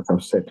responsibilities, as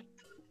I've said.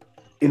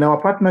 In our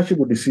partnership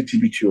with the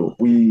CTBTO,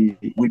 we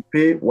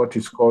pay what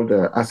is called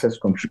access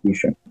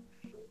contribution.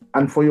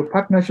 And for your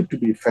partnership to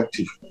be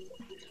effective,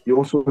 you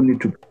also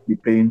need to be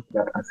paying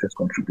that access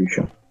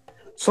contribution.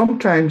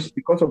 Sometimes,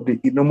 because of the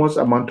enormous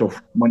amount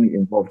of money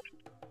involved,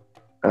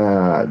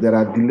 there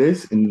are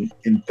delays in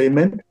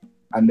payment,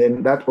 and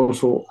then that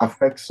also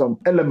affects some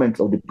elements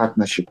of the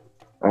partnership.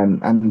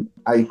 And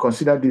I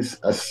consider this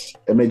as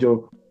a major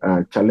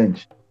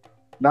challenge.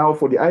 Now,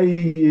 for the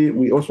IEA,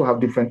 we also have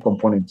different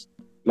components.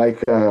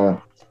 Like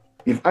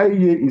if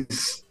IEA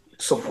is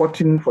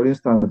supporting, for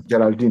instance,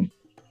 Geraldine,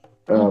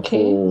 for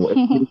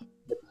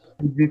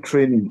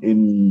training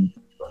in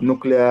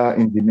nuclear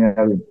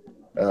engineering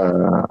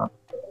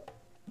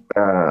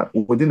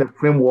within the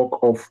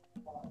framework of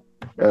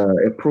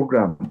a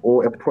program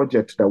or a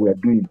project that we are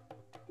doing.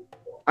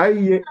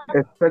 IEA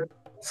expects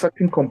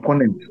certain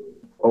components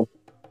of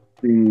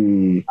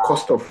the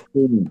cost of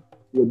training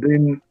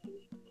within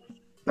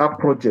that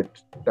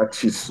project that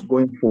she's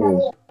going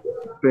for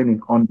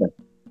training under.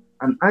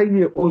 And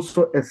IEA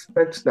also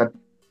expects that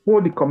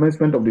for the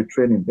commencement of the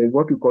training, there's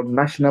what we call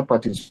national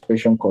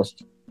participation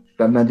cost,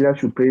 that Nigeria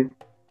should pay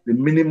the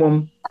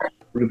minimum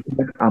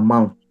required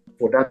amount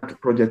for that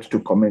project to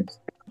commence.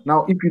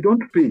 Now, if you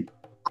don't pay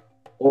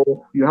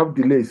or you have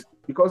delays,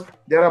 because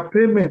there are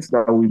payments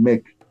that we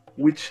make,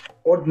 which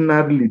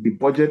ordinarily the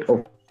budget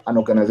of an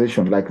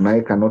organization like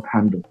NAEC cannot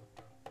handle.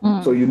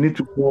 So you need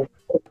to go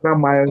extra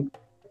mile,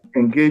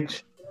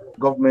 engage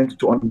government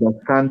to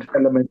understand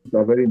elements that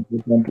are very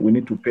important. We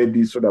need to pay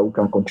this so that we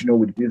can continue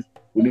with this.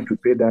 We need to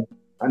pay that.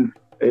 And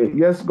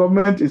yes,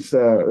 government is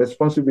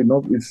responsible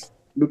enough, is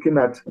looking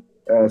at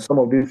some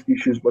of these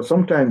issues, but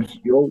sometimes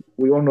we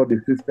all know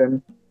the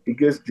system, it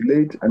gets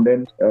delayed, and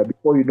then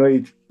before you know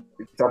it,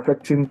 it's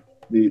affecting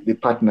the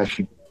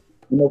partnership.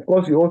 And of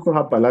course, you also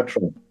have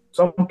bilateral.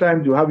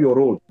 Sometimes you have your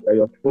role that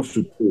you're supposed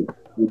to play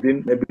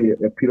within maybe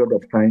a period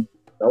of time.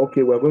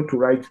 Okay, we're going to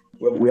write,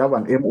 we have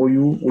an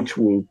MOU which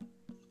will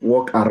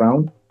work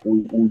around.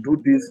 We'll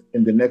do this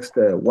in the next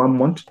 1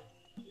 month.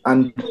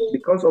 And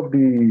because of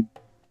the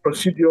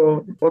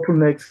procedure,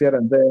 bottlenecks here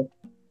and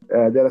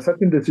there are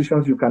certain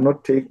decisions you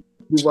cannot take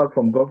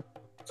from government.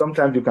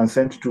 Sometimes you can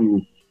send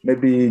to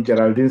maybe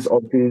Geraldine's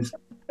office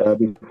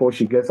before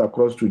she gets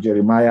across to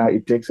Jeremiah.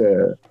 It takes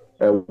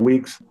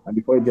weeks, and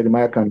before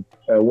Jeremiah can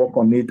work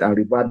on it and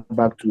revert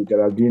back to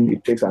Geraldine,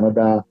 it takes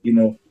another,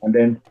 and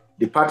then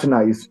the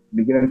partner is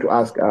beginning to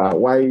ask,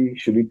 why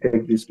should it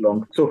take this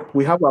long? So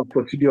we have our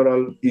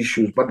procedural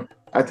issues, but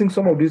I think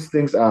some of these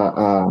things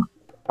are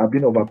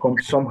being overcome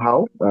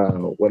somehow.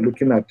 We're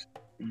looking at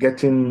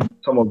getting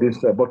some of these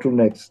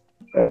bottlenecks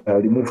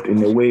removed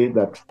in a way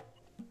that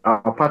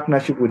our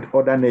partnership with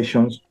other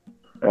nations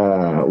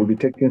will be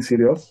taken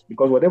serious.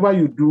 Because whatever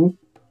you do,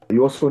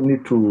 you also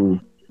need to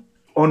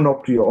own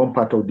up to your own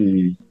part of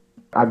the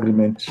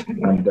agreement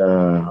and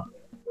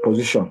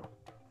position.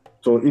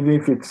 So even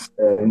if it's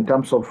in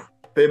terms of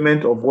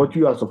payment of what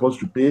you are supposed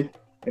to pay,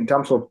 in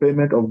terms of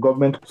payment of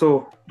government.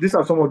 So these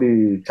are some of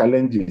the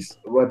challenges.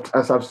 But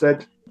as I've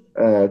said,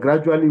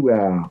 gradually we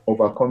are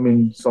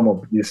overcoming some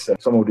of these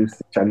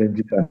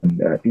challenges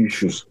and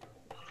issues.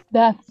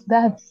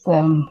 That's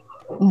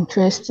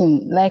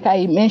interesting. Like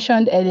I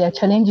mentioned earlier,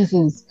 challenges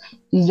is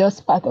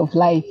just part of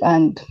life,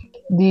 and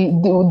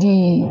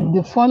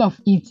the fun of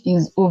it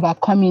is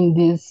overcoming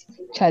these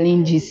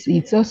challenges.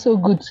 It's also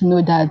good to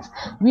know that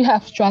we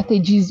have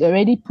strategies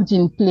already put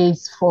in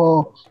place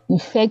for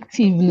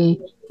effectively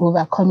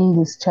overcoming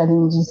these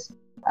challenges.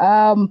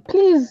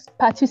 Please,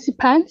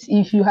 participants,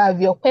 if you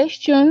have your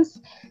questions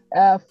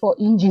for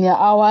Engineer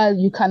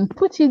Awwal, you can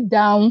put it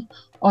down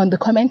on the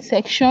comment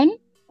section,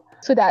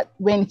 so that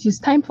when it is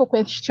time for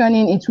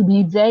questioning, it will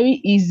be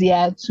very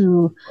easier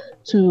to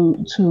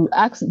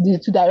direct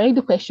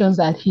the questions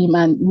at him,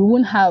 and we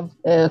won't have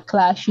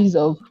clashes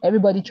of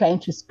everybody trying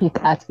to speak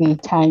at a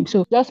time.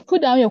 So just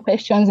put down your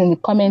questions in the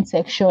comment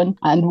section,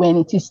 and when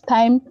it is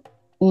time,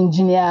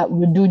 Engineer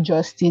will do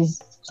justice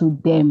to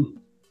them.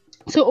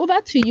 So over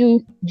to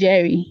you,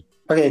 Jerry.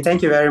 Okay,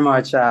 thank you very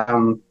much,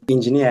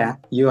 Engineer.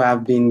 You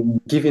have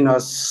been giving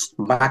us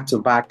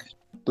back-to-back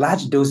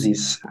large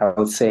doses, I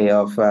would say,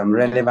 of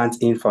relevant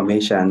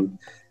information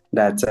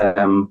that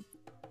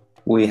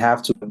we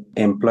have to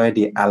employ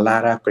the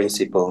ALARA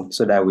principle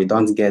so that we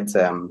don't get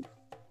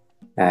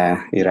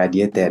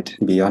irradiated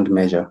beyond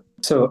measure.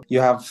 So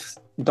you have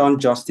done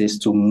justice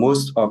to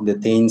most of the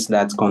things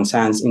that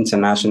concerns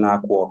international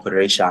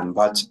cooperation,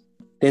 but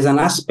there's an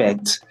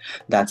aspect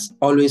that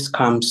always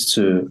comes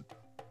to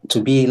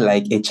be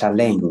like a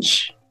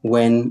challenge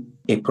when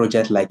a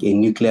project like a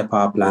nuclear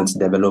power plant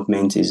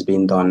development is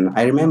being done.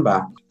 I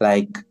remember,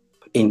 like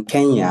in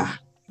Kenya,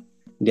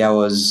 there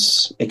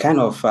was a kind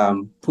of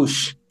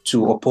push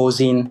to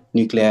opposing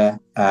nuclear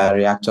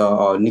reactor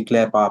or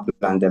nuclear power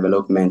plant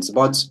development.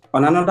 But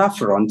on another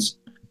front,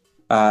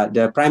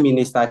 the Prime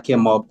Minister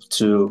came up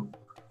to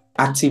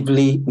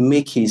actively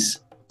make his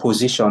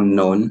position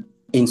known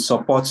in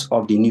support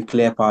of the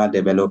nuclear power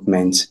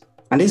development.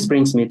 And this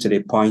brings me to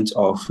the point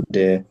of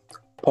the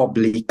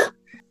public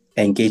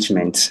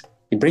engagement.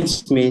 It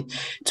brings me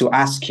to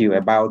ask you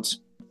about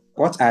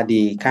what are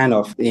the kind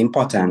of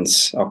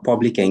importance of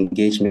public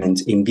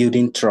engagement in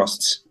building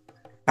trust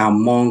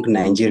among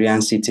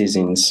Nigerian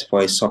citizens for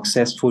a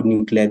successful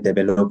nuclear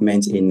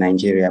development in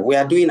Nigeria. We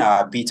are doing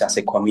our bit as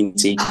a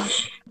community.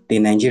 The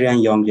Nigerian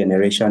young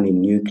generation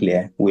in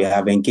nuclear, we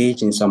have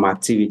engaged in some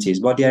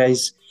activities, but there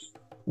is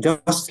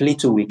just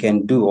little we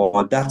can do,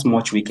 or that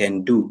much we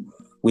can do,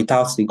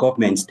 without the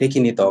government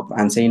taking it up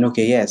and saying,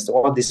 okay, yes,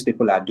 all these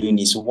people are doing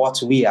is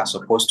what we are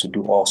supposed to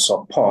do, or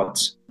support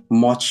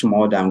much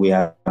more than we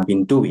have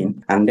been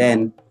doing, and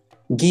then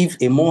give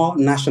a more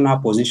national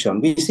position.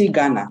 We see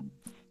Ghana,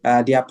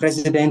 their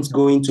president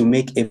going to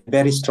make a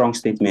very strong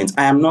statement.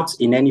 I am not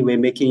in any way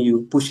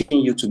pushing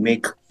you to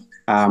make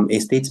a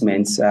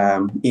statement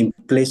in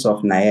place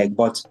of NAEC,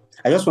 but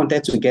I just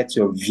wanted to get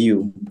your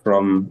view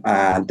from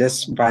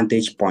this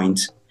vantage point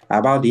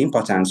about the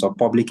importance of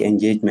public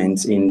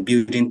engagement in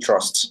building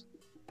trust.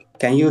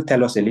 Can you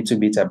tell us a little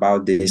bit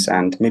about this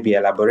and maybe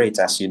elaborate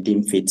as you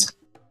deem fit?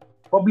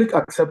 Public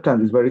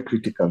acceptance is very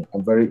critical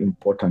and very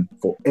important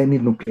for any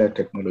nuclear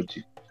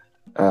technology.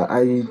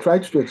 I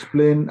tried to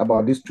explain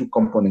about these two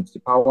components,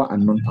 the power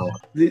and non-power.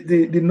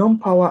 The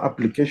non-power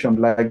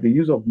application, like the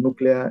use of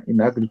nuclear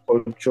in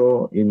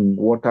agriculture, in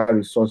water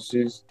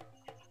resources,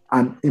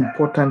 and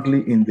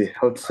importantly in the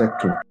health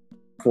sector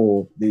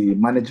for the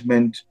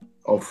management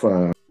of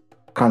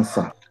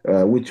cancer,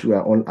 which we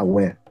are all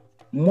aware.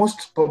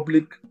 Most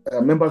public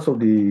members of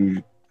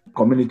the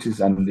communities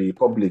and the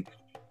public,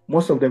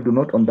 most of them do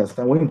not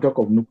understand. When you talk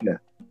of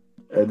nuclear,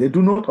 they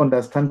do not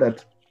understand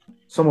that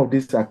some of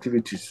these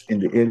activities in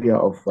the area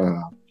of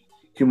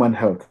human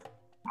health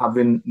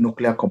having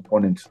nuclear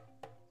components.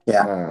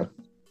 Yeah.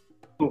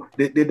 So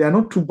they are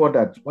not too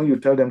bothered when you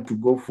tell them to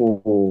go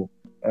for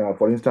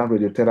instance,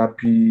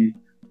 radiotherapy,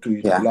 to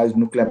utilize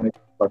nuclear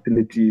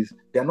facilities.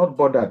 They are not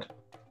bothered.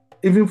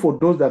 Even for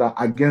those that are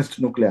against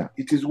nuclear,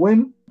 it is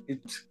when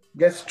it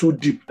gets too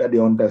deep that they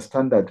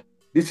understand that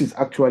this is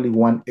actually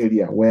one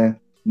area where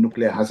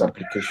nuclear has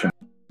application.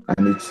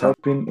 And it's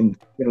helping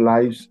in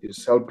lives,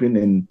 it's helping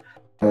in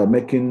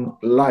making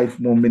life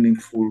more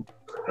meaningful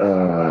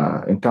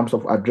in terms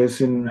of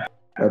addressing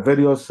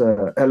various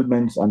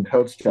ailments and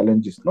health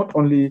challenges, not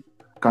only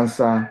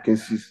cancer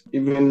cases,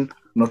 even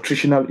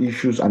nutritional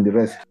issues and the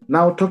rest.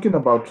 Now, talking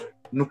about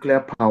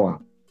nuclear power,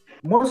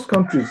 most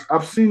countries,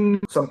 I've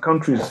seen some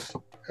countries,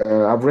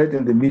 I've read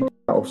in the media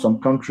of some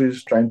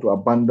countries trying to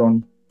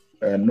abandon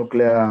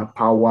nuclear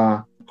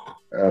power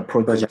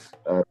projects.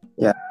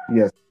 Yeah.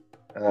 Yes.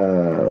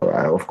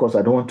 Of course,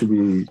 I don't want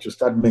to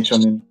start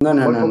mentioning.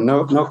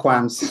 No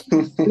qualms.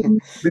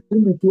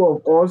 Between the two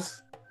of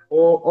us,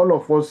 or all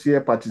of us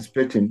here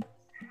participating,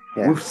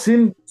 we've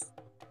seen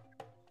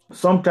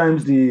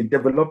sometimes the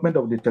development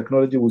of the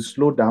technology will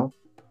slow down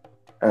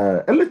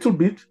a little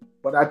bit,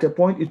 but at a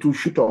point it will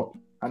shoot up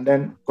and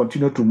then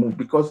continue to move,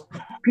 because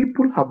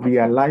people have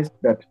realized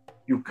that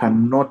you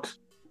cannot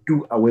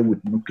do away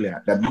with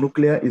nuclear, that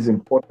nuclear is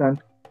important,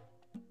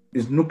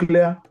 is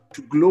nuclear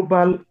to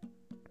global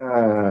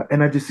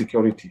energy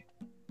security.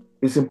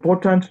 It's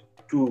important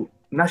to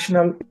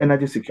national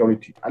energy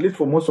security, at least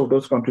for most of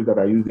those countries that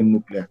are using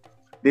nuclear.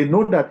 They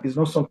know that it's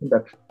not something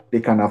that they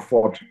can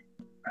afford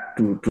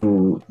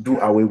to do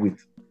away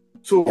with.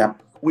 So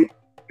we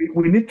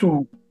need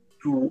to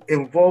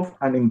involve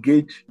and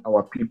engage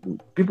our people.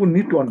 People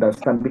need to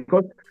understand,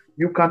 because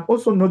you can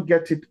also not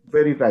get it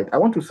very right. I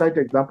want to cite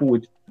an example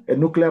with a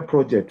nuclear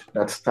project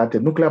that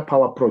started, nuclear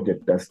power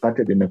project that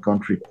started in the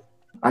country,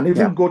 and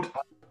even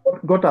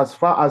got as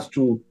far as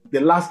to the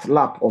last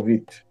lap of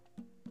it.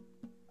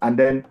 And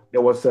then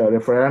there was a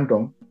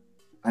referendum,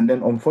 and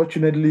then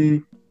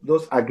unfortunately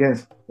those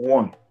against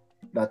won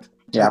that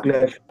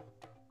nuclear is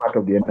part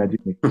of the energy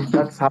mix.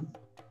 That's how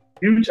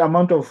huge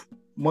amount of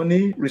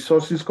money,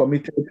 resources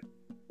committed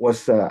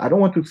was, I don't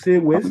want to say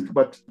waste,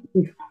 but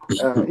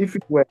if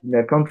it were in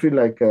a country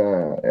like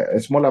a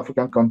small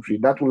African country,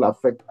 that will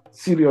affect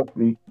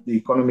seriously the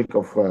economy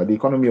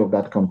of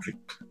that country.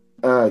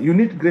 You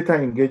need greater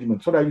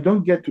engagement so that you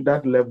don't get to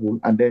that level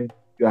and then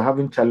you're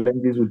having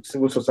challenges with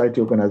civil society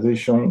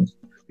organizations,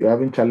 you're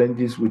having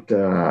challenges with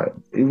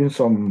even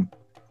some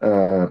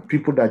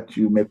people that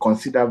you may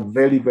consider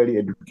very, very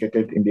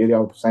educated in the area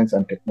of science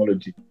and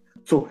technology.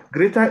 So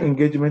greater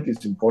engagement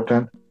is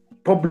important.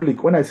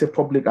 Public, when I say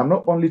public, I'm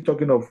not only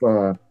talking of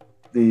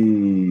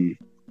the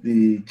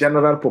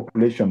general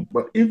population,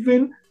 but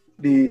even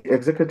the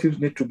executives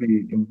need to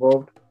be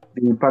involved.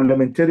 The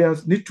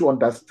parliamentarians need to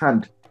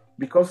understand,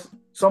 because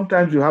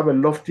sometimes you have a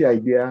lofty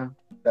idea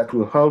that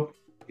will help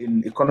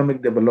in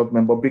economic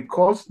development, but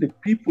because the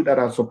people that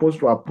are supposed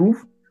to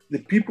approve, the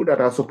people that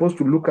are supposed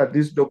to look at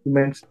these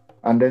documents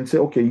and then say,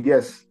 okay,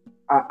 yes,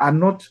 are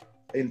not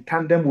in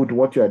tandem with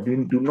what you are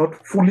doing, do not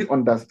fully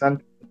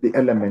understand the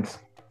elements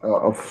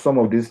of some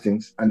of these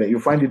things, and you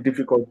find it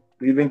difficult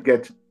to even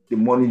get the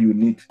money you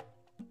need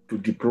to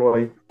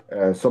deploy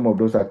some of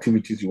those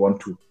activities you want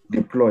to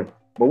deploy.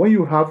 But when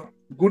you have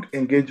good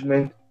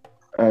engagement,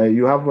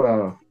 you have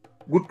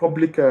good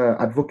public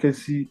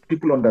advocacy,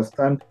 people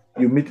understand,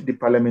 you meet the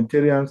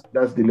parliamentarians,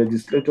 that's the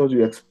legislators,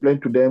 you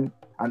explain to them,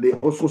 and they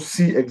also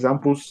see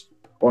examples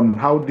on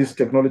how this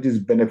technology is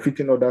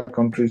benefiting other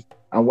countries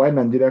and why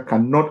Nigeria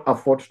cannot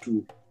afford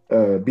to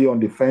be on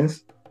the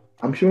fence.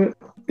 I'm sure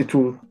it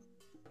will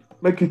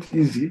make it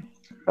easy.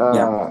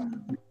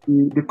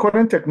 The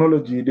current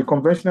technology, the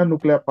conventional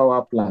nuclear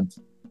power plants,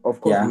 of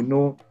course, we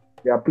know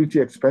they are pretty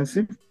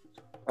expensive,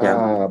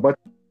 but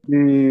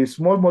the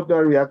small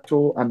modular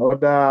reactor and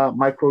other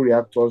micro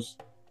reactors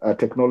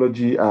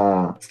technology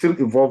are still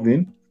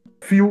evolving.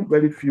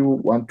 Very few,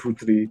 1, 2,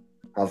 3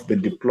 have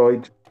been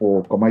deployed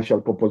for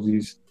commercial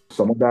purposes.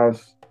 Some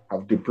others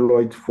have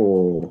deployed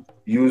for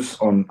use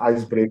on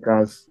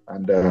icebreakers,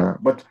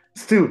 but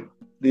still,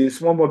 the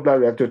small modular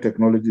reactor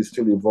technology is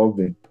still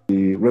evolving.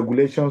 The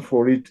regulations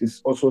for it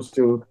is also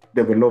still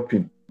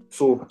developing.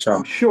 So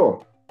I'm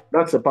sure,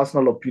 that's a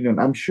personal opinion,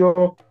 I'm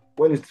sure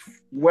when it's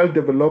well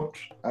developed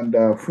and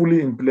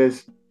fully in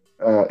place,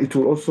 it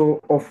will also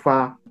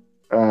offer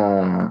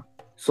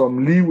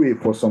some leeway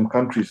for some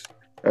countries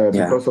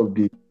because of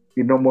the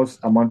enormous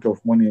amount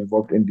of money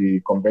involved in the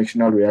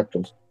conventional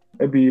reactors.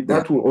 Maybe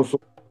that will also,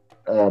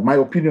 my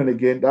opinion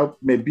again, that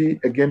may be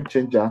a game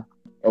changer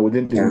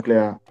within the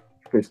nuclear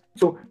space.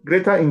 So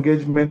greater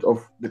engagement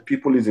of the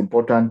people is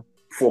important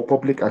for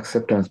public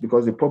acceptance,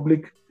 because the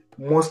public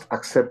must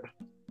accept.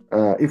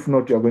 If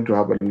not, you're going to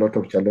have a lot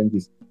of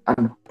challenges.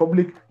 And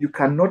public, you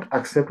cannot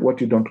accept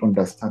what you don't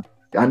understand.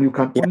 And you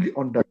can only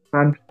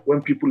understand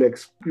when people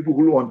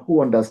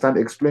who understand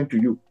explain to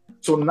you.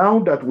 So now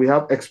that we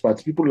have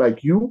experts, people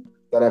like you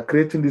that are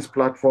creating these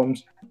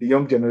platforms, the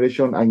young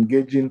generation are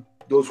engaging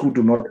those who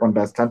do not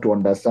understand to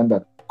understand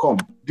that,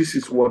 this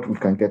is what we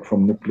can get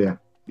from nuclear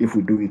if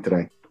we do it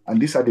right. And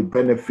these are the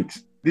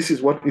benefits. This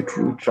is what it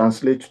will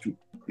translate to.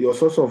 Your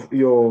source of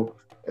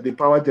the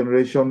power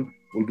generation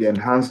will be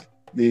enhanced.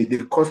 The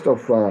cost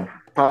of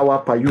power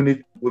per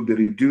unit will be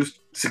reduced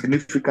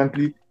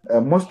significantly.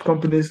 Most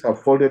companies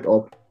have folded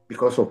up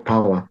because of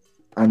power.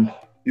 And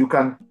you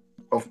can,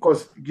 of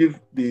course, give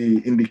the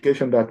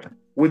indication that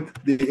with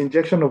the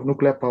injection of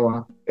nuclear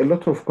power, a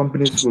lot of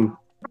companies will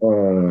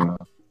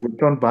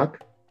turn back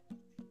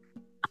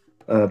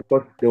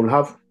because they will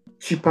have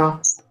cheaper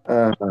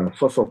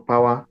source of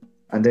power,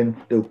 and then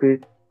they'll pay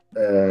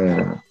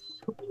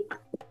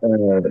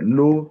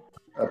low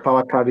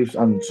power tariffs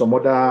and some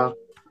other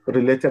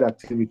related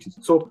activities.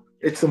 So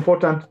it's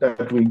important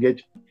that we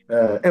engage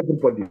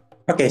everybody.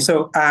 Okay,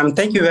 so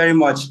thank you very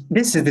much.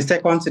 This is the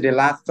second to the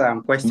last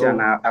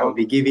question I will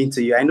be giving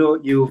to you. I know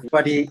you've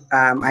already,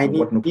 I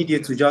need you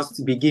to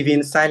just be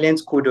giving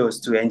silent kudos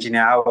to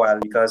Engineer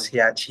Awwal because he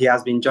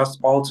has been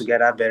just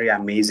altogether very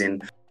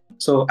amazing.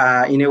 So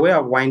in a way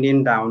of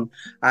winding down,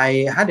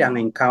 I had an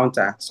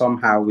encounter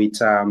somehow with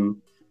while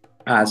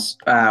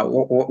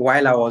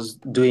I was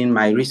doing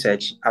my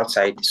research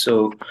outside.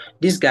 So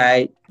this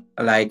guy,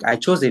 like I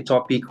chose a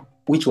topic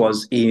which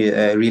was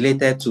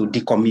related to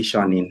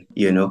decommissioning,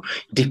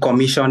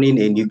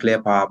 decommissioning a nuclear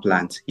power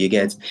plant, you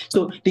get.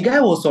 So the guy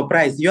was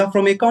surprised. You are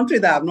from a country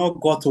that have not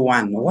got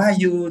one. Why are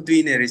you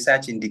doing a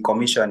research in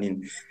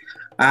decommissioning?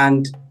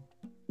 And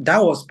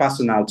that was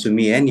personal to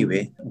me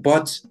anyway,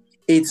 but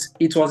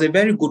it was a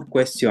very good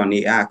question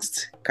he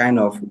asked, kind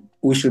of,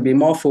 we should be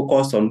more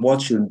focused on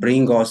what should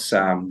bring us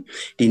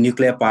the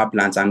nuclear power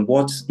plants and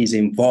what is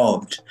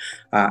involved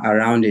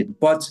around it.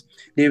 But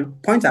the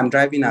point I'm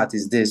driving at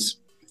is this.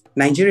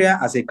 Nigeria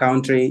as a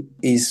country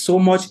is so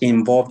much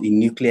involved in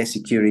nuclear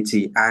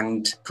security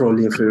and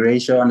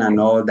proliferation and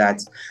all that.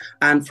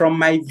 And from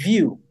my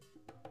view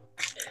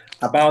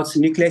about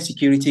nuclear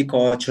security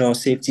culture,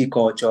 safety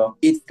culture,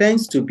 it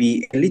tends to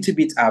be a little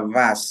bit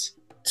averse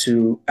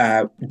to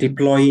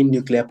deploying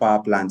nuclear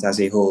power plants as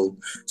a whole.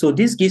 So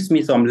this gives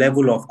me some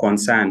level of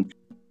concern.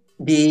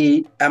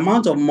 The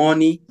amount of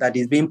money that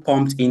is being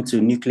pumped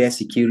into nuclear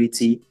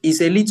security is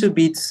a little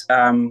bit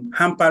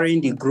hampering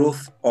the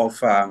growth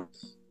of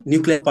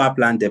nuclear power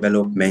plant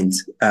development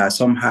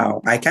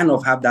somehow. I kind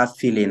of have that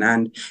feeling,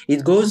 and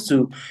it goes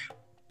to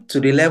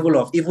the level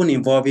of even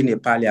involving a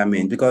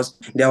parliament, because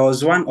there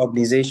was one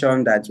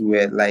organization that we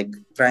were like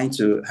trying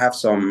to have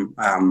some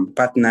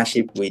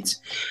partnership with,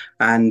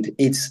 and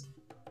it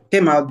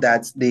came out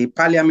that the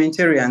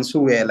parliamentarians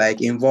who were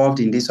like involved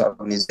in this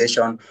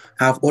organization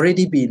have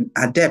already been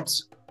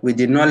adept with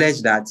the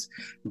knowledge that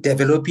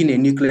developing a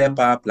nuclear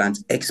power plant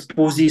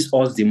exposes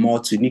us the more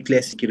to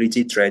nuclear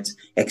security threats,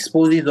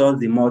 exposes us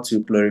the more to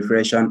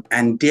proliferation,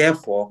 and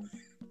therefore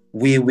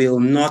we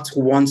will not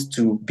want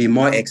to be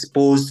more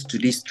exposed to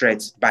these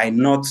threats by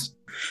not.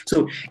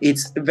 So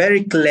it's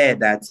very clear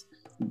that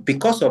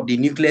because of the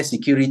nuclear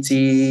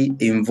security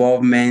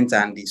involvement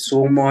and the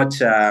so much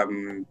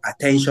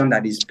attention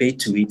that is paid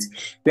to it,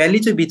 we're a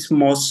little bit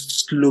more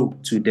slow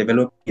to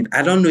develop it.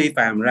 I don't know if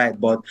I'm right,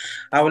 but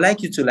I would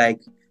like you to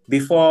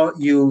before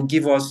you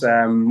give us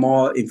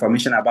more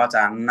information about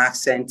our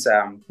nascent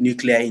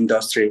nuclear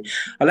industry,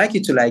 I'd like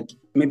you to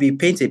maybe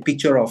paint a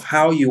picture of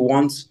how you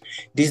want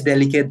this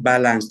delicate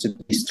balance to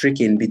be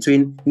stricken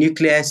between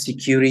nuclear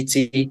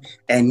security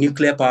and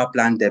nuclear power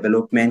plant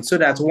development so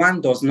that one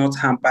does not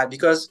hamper,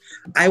 because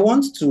I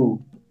want to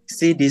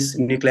see this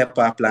nuclear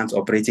power plant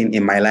operating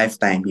in my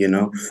lifetime,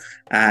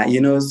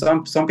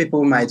 some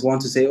people might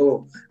want to say,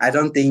 oh, I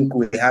don't think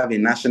we have a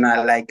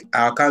national, like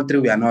our country,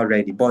 we are not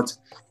ready, but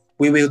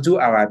we will do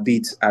our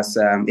bit as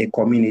a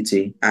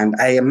community. And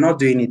I am not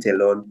doing it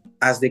alone.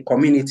 As the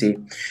community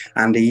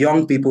and the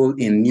young people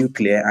in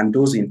nuclear and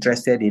those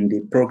interested in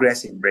the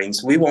progress it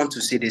brings, we want to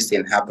see this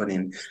thing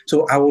happening.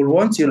 So I would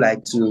want you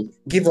to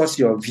give us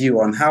your view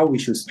on how we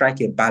should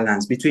strike a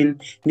balance between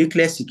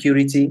nuclear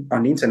security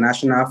on the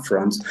international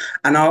front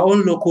and our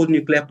own local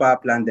nuclear power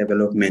plant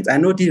development. I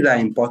know these are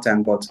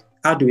important, but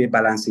how do we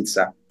balance it,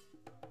 sir?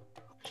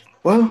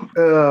 Well,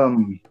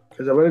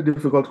 it's a very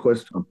difficult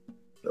question.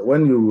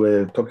 When you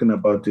were talking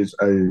about this,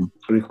 I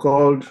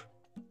recalled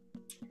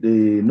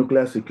the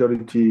nuclear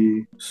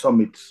security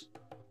summits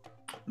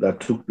that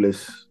took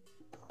place,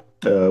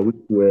 which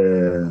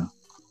were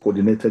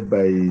coordinated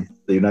by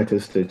the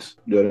United States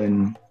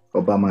during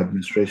Obama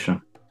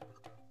administration.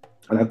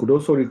 And I could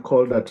also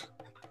recall that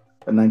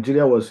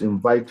Nigeria was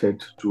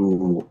invited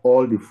to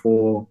all the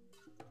four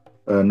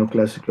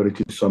nuclear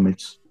security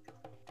summits.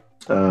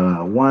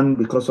 One,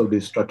 because of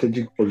the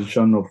strategic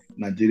position of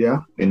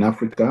Nigeria in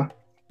Africa,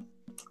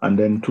 and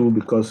then two,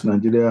 because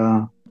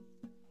Nigeria,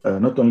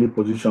 not only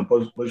position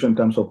in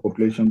terms of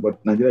population,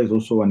 but Nigeria is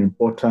also an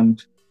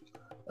important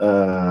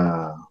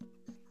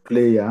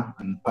player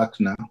and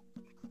partner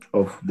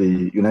of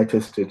the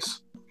United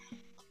States.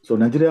 So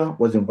Nigeria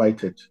was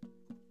invited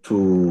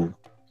to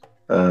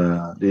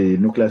the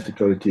nuclear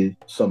security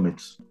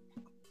summits.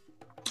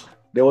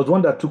 There was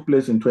one that took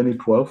place in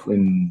 2012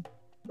 in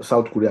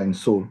South Korea, in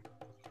Seoul.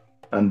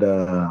 And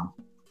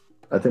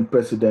I think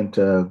President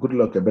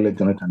Goodluck Ebele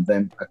Jonathan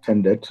then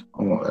attended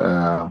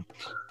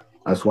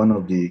as one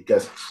of the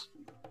guests.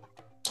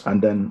 And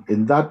then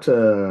in that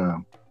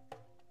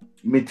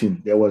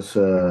meeting, there was,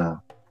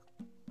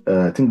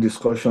 I think,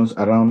 discussions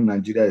around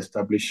Nigeria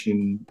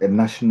establishing a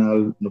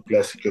national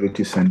nuclear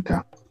security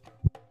center,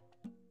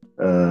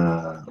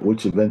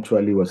 which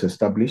eventually was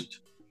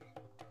established.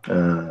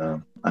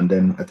 And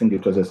then I think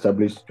it was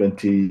established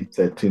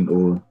 2013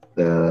 or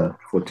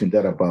 14,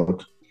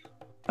 thereabout.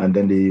 And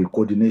then the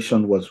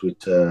coordination was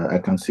with, I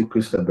can see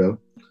Christabel,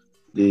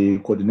 the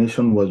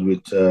coordination was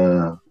with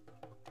the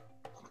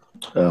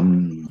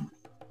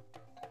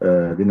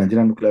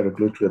Nigerian Nuclear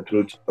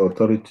Regulatory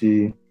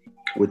Authority,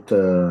 with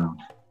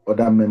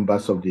other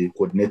members of the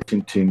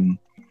coordinating team,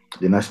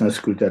 the National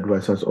Security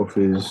Advisor's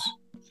Office,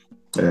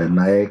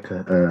 NAEC,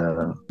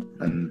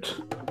 and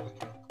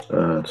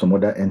some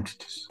other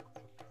entities.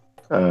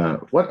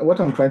 What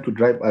I'm trying to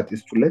drive at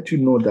is to let you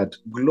know that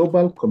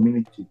global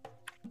community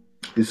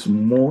is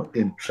more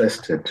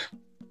interested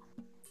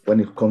when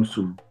it comes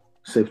to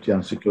safety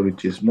and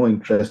security, is more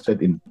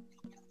interested in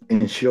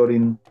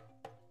ensuring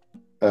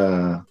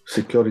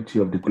security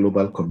of the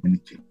global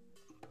community.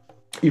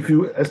 If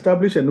you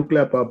establish a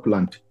nuclear power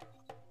plant,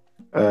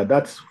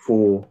 that's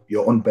for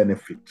your own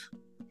benefit.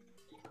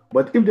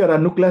 But if there are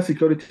nuclear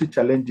security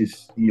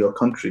challenges in your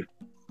country,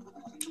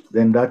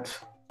 then that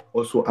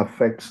also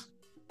affects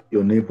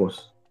your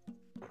neighbors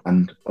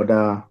and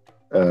other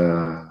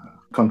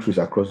countries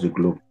across the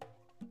globe.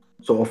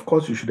 So, of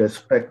course, you should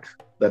expect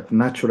that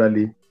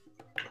naturally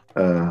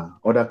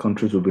other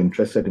countries will be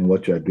interested in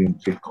what you are doing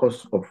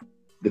because of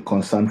the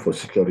concern for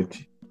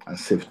security and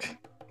safety.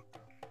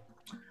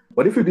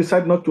 But if you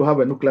decide not to have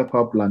a nuclear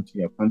power plant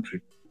in your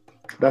country,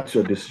 that's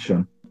your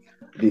decision.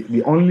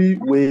 The only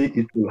way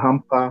it will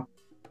hamper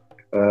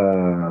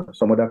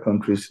some other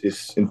countries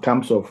is in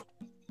terms of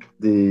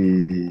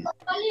the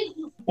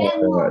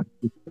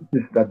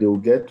that they will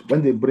get.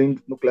 When they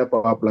bring nuclear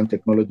power plant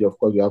technology, of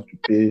course, you have to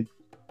pay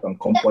some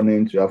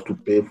components, you have to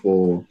pay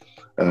for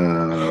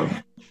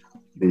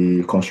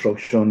the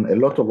construction, a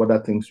lot of other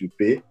things you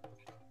pay,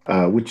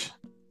 which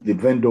the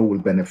vendor will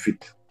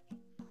benefit.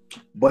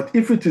 But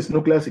if it is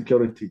nuclear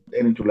security,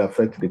 then it will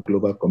affect the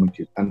global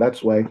community. And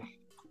that's why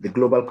the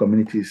global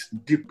community is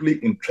deeply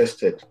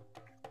interested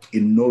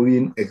in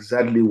knowing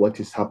exactly what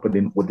is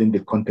happening within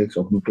the context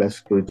of nuclear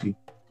security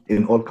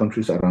in all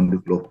countries around the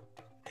globe.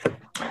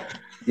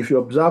 If you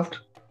observed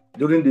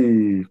during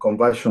the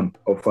conversion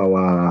of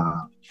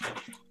our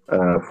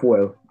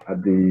fuel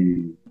at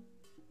the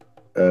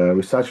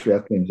research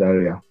reactor in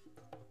Zaria,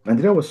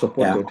 Nigeria was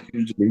supported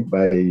hugely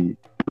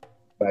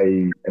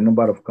by a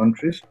number of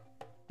countries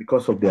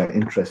because of their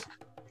interest.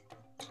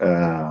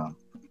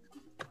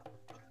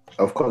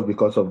 Of course,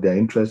 because of their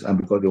interest and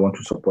because they want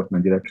to support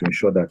Nigeria to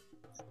ensure that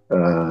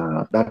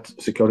that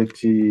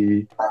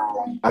security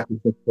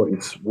architecture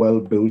is well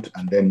built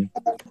and then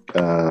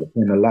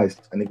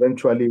finalized. And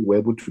eventually we're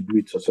able to do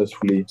it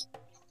successfully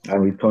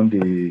and return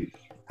the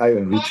high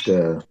enriched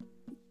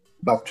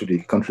back to the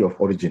country of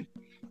origin.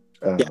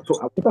 So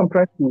what I'm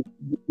trying to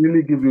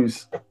really give you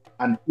is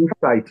an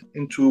insight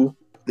into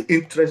the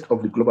interest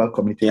of the global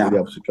community in the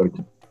area of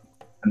security.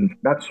 And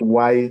that's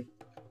why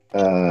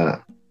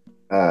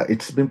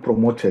it's been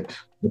promoted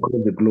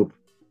across the globe.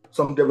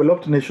 Some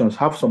developed nations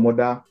have some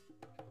other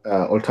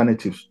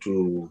alternatives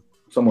to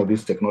some of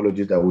these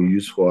technologies that we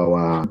use for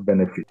our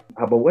benefit.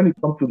 But when it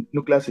comes to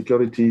nuclear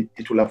security,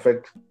 it will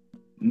affect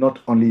not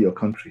only your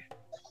country.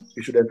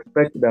 You should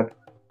expect that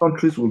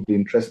countries will be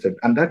interested.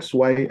 And that's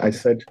why I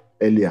said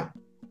earlier,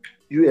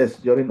 US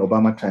during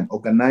Obama time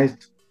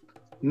organized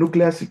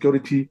nuclear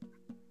security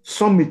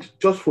summit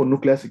just for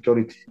nuclear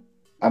security.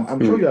 I'm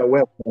sure you're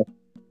aware of that.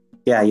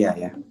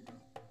 Yeah.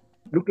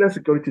 Nuclear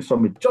security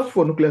summit just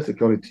for nuclear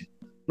security,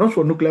 not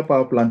for nuclear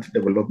power plant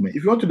development.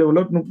 If you want to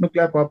develop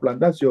nuclear power plant,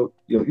 that's your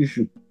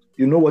issue.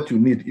 You know what you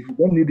need. If you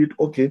don't need it,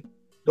 okay,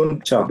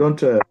 don't.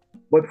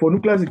 But for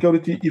nuclear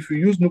security, if you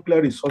use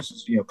nuclear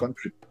resources in your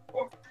country,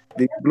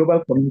 the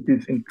global community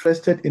is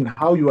interested in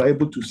how you are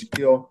able to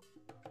secure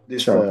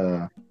this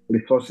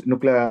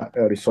nuclear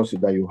resources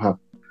that you have.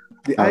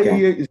 The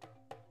IAEA is.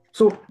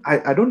 So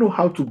I don't know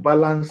how to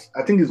balance.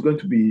 I think it's going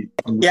to be.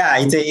 Yeah,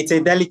 it's a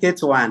delicate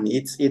one.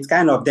 It's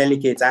kind of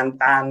delicate, and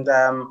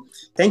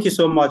thank you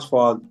so much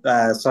for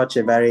such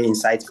a very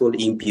insightful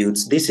input.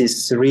 This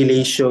is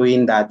really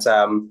showing that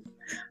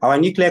our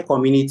nuclear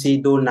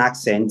community, though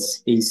nascent,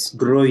 is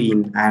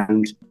growing,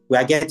 and we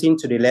are getting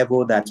to the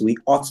level that we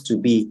ought to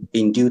be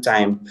in due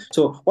time.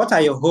 So, what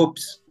are your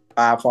hopes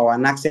for our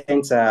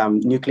nascent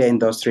nuclear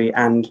industry?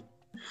 And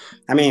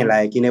I mean,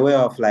 like in a way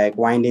of like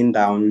winding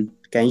down.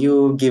 Can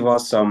you give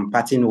us some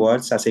parting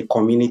words as a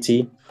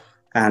community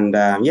and,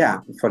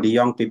 for the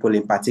young people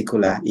in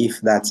particular,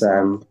 if that,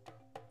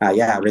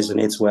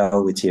 resonates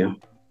well with you?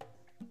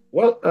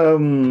 Well,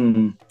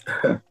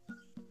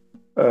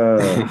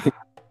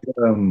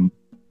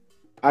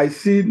 I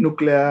see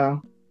nuclear,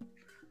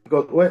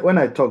 because when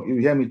I talk, you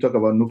hear me talk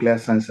about nuclear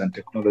science and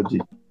technology.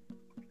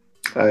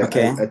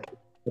 I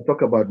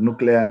talk about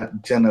nuclear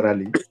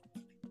generally.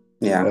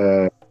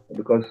 Yeah.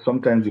 Because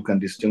sometimes you can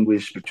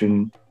distinguish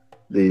between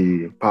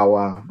the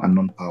power and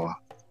non-power,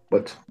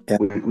 but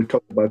we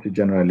talk about it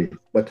generally.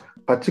 But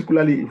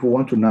particularly if we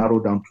want to narrow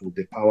down to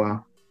the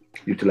power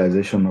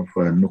utilization of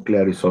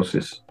nuclear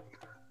resources,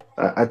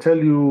 I tell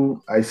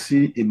you, I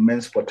see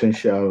immense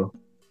potential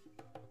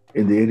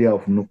in the area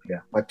of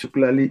nuclear,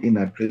 particularly in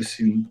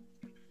addressing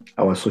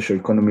our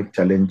socio-economic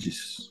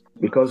challenges,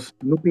 because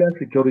nuclear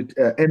security,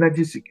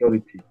 energy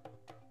security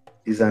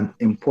is an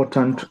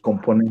important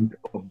component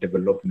of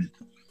development.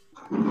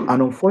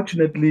 And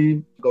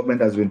unfortunately,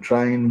 government has been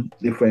trying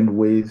different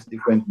ways,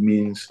 different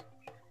means,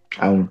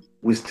 and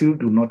we still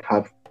do not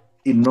have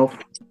enough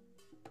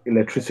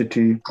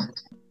electricity.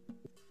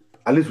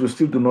 At least we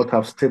still do not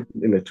have stable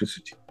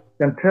electricity.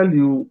 can tell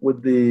you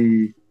with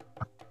the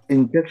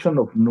injection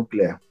of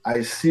nuclear,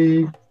 I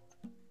see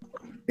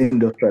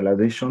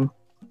industrialization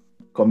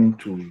coming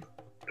to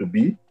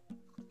be.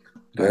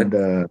 Good.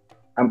 And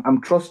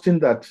I'm trusting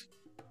that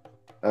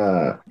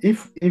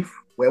if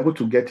we're able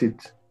to get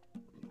it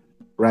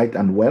right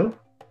and well,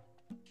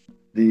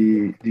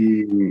 the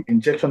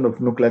injection of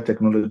nuclear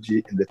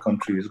technology in the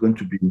country is going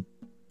to be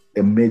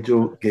a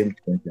major game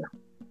changer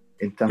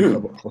in terms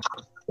of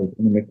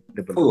economic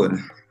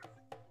development.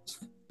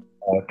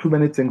 Too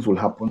many things will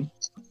happen.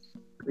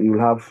 You'll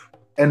have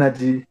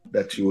energy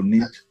that you will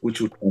need, which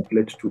will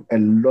translate to a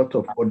lot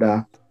of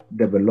other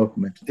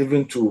development,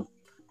 even to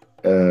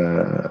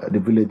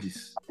the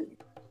villages.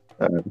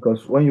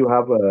 Because when you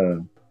have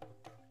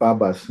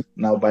barbers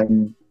now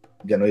buying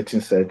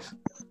generating sets,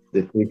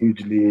 they pay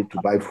hugely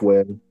to buy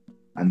fuel,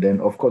 and then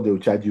of course they will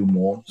charge you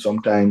more.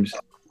 Sometimes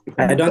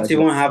I don't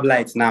even have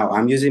lights now.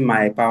 I'm using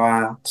my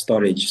power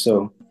storage,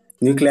 so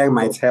nuclear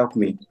might help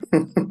me.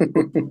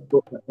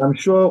 I'm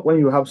sure when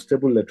you have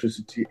stable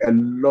electricity, a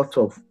lot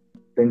of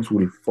things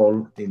will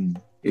fall in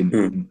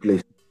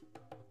place.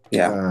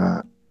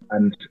 Yeah.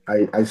 And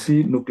I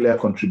see nuclear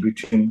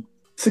contributing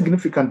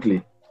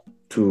significantly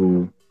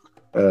to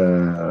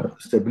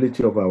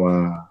stability of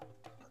our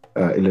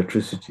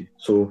electricity.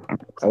 So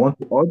I want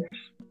to urge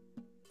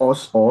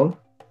us all,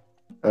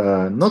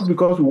 not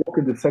because we work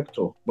in the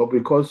sector, but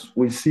because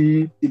we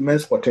see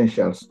immense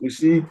potentials, we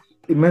see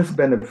immense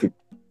benefit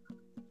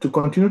to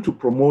continue to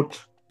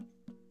promote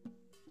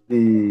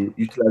the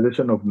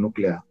utilization of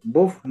nuclear,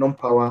 both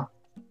non-power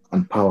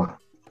and power,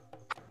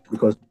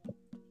 because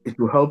it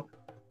will help.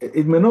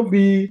 It may not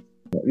be,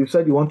 you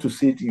said you want to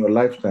see it in your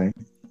lifetime.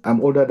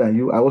 I'm older than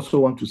you. I also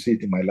want to see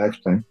it in my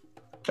lifetime.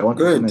 I want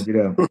to see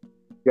Nigeria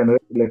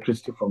generate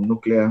electricity from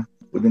nuclear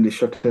within the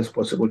shortest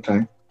possible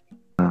time.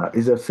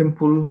 It's a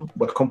simple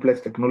but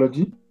complex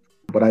technology,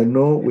 but I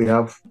know we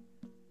have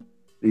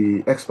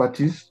the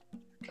expertise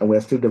and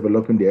we're still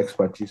developing the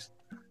expertise.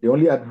 The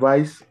only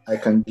advice I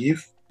can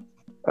give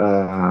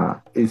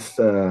is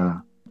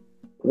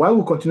while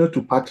we continue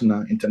to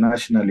partner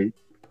internationally,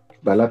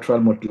 bilateral,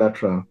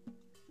 multilateral,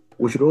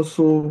 we should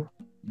also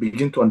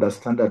begin to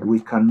understand that we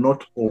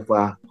cannot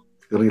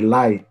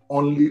rely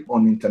only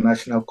on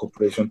international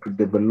cooperation to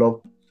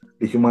develop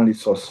the human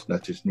resource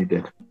that is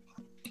needed.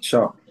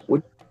 Sure.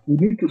 We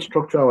need to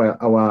structure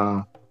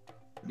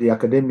the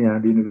academia,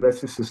 the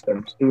university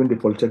systems, even the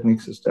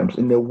polytechnic systems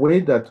in a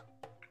way that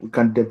we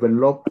can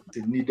develop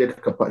the needed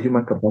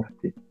human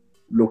capacity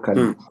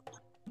locally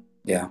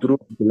through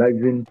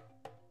utilizing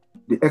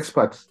the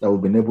experts that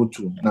we've been able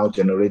to now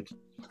generate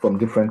from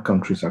different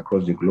countries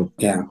across the globe.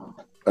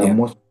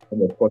 Most of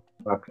them, of course,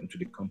 back into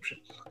the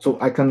country. So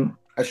I can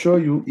assure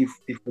you,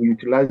 if we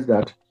utilize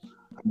that,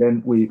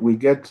 then we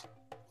get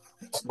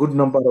good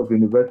number of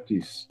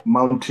universities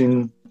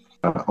mounting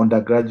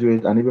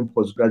undergraduate and even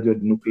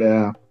postgraduate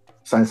nuclear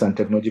science and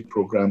technology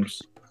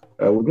programs.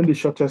 Within the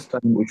shortest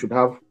time, we should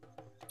have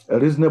a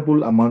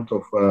reasonable amount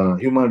of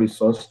human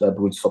resource that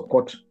will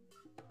support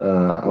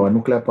our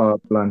nuclear power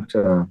plant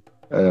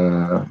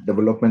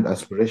development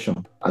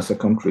aspiration as a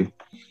country.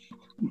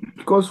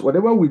 Because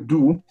whatever we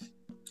do,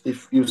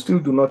 if you still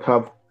do not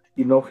have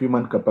enough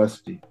human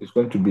capacity, it's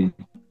going to be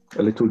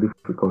a little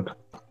difficult.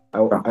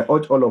 I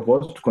urge all of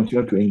us to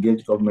continue to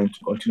engage government,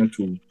 to continue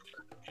to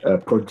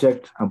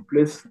project and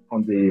place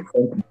on the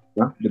front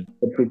the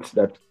benefits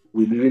that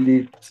we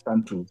really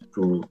stand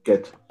to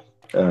get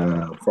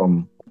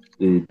from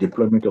the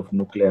deployment of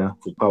nuclear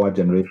for power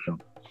generation,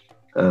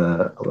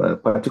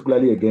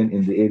 particularly again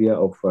in the area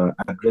of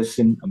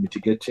addressing and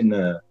mitigating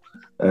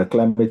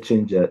climate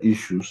change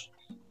issues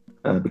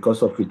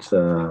because of its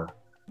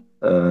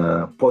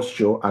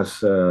posture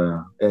as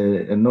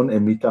a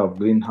non-emitter of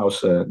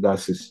greenhouse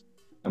gases.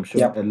 I'm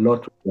sure a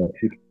lot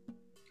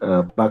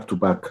back to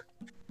back.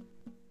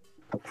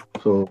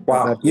 So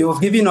wow, you've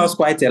given us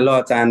quite a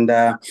lot, and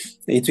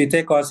it will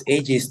take us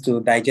ages to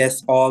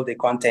digest all the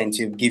content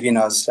you've given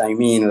us. I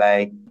mean,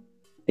 like,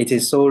 it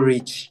is so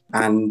rich,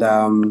 and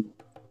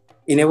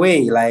in a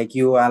way, like,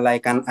 you are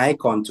like an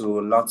icon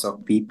to lots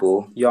of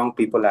people. Young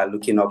people are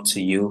looking up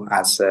to you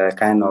as a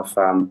kind of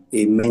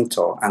a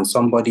mentor and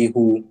somebody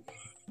who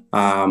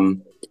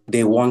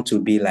they want to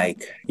be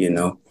like, you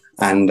know.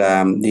 And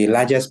the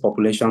largest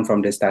population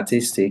from the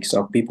statistics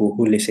of people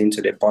who listen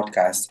to the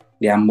podcast,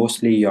 they are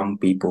mostly young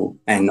people,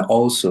 and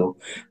also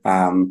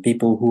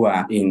people who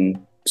are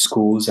in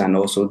schools, and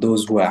also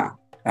those who are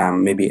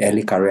maybe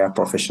early career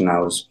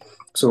professionals.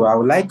 So I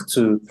would like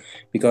to,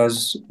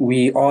 because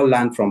we all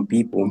learn from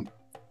people,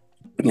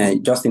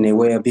 just in a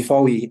way,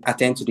 before we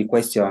attend to the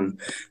question,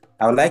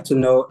 I would like to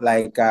know,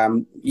 like, are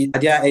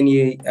there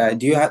any,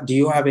 do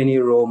you have any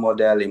role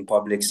model in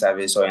public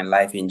service or in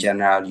life in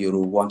general you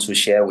want to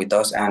share with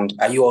us? And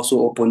are you also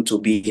open to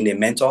being a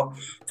mentor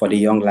for the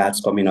young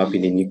lads coming up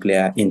in the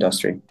nuclear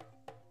industry?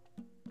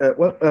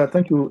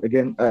 Thank you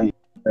again.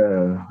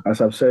 As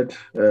I've said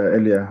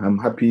earlier, I'm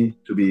happy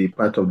to be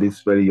part of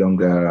this very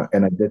young,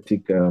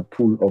 energetic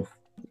pool of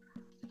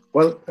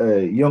Well,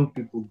 young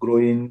people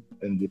growing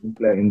in the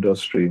nuclear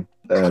industry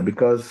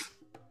because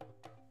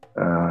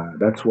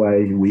that's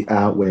why we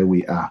are where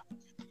we are.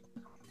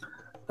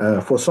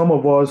 For some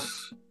of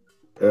us,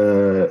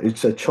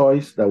 it's a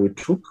choice that we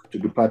took to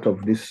be part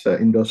of this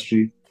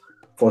industry.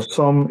 For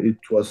some, it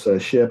was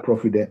sheer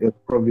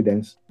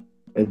providence.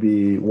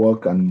 Maybe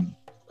work and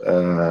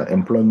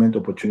employment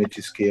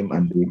opportunities came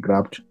and they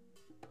grabbed.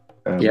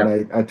 But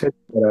I tell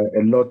you,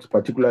 a lot,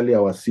 particularly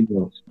our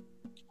seniors,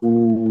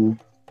 who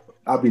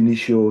ab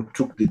initio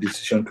took the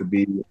decision to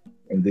be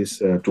in this,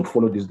 to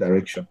follow this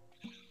direction.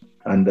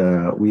 And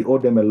we owe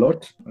them a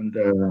lot.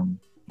 And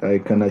I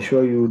can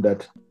assure you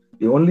that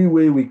the only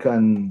way we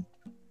can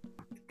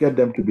get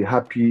them to be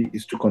happy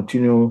is to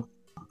continue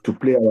to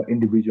play our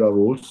individual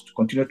roles, to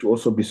continue to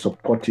also be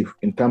supportive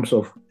in terms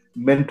of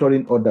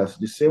mentoring others,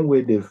 the same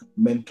way they've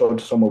mentored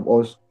some of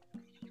us,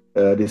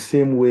 the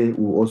same way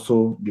we'll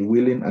also be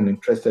willing and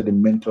interested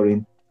in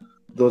mentoring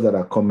those that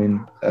are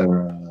coming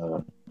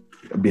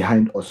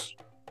behind us.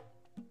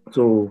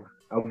 So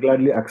I'll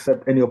gladly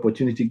accept any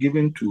opportunity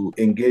given to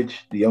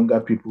engage the younger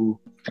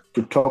people,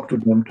 to talk to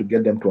them, to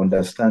get them to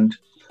understand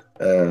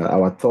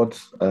our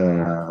thoughts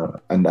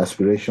and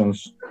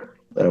aspirations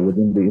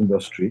within the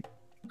industry.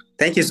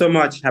 Thank you so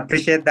much. I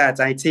appreciate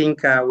that. I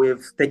think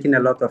we've taken a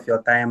lot of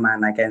your time,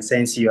 and I can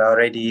sense you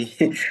already.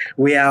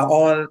 We are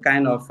all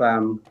kind of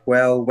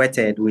well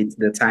wetted with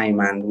the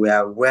time, and we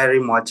are very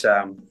much,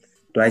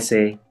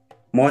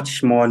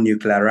 much more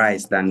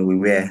nuclearized than we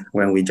were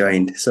when we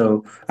joined.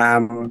 So I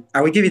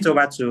will give it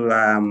over to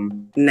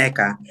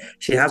Nneka.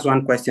 She has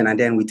one question, and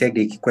then we take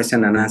the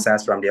question and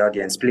answers from the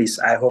audience. Please,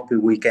 I hope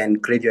we can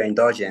crave your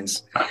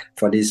indulgence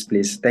for this,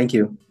 please. Thank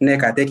you.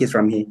 Nneka, take it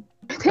from here.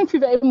 Thank you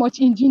very much,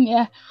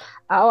 Engineer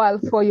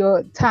Awwal, for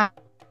your time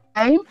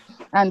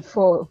and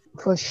for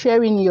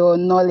sharing your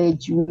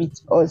knowledge with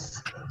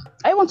us.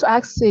 I want to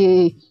ask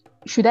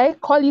should I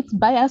call it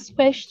bias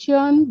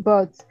question,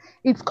 but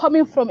it's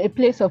coming from a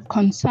place of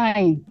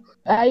concern.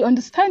 I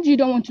understand you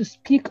don't want to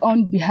speak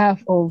on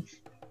behalf of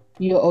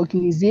your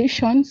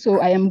organization, so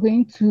I am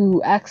going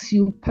to ask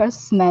you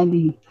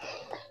personally.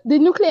 The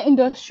nuclear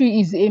industry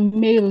is a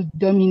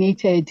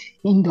male-dominated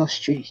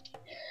industry.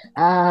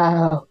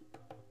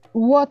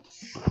 What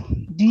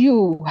do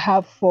you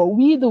have for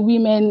we, the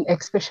women,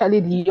 especially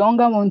the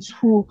younger ones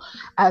who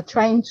are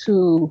trying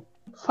to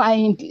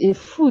find a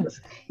foot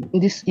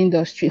in this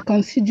industry,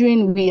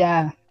 considering we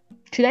are,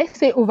 should I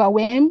say,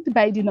 overwhelmed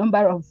by the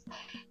number of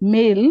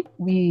male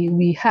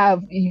we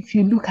have? If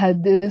you look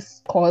at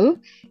this call,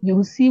 you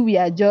will see we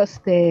are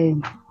just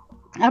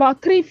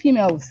about 3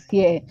 females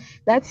here.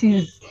 That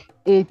is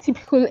a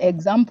typical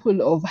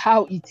example of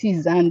how it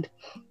is. And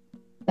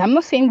I'm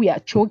not saying we are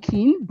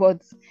choking,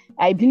 but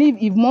I believe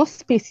if more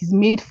space is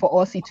made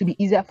for us, it will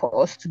be easier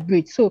for us to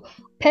breathe. So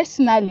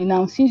personally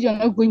now, since you're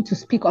not going to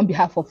speak on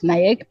behalf of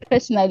NAEC,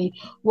 personally,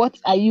 what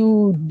are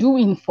you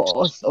doing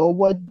for us, or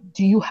what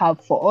do you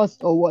have for us,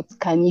 or what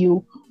can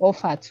you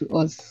offer to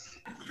us?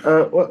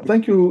 Well,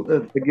 thank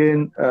you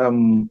again.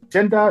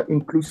 Gender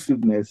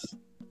inclusiveness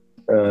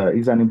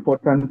is an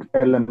important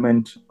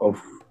element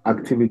of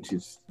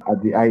activities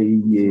at the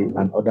IAEA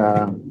and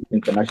other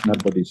international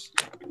bodies,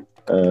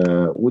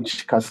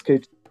 which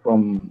cascade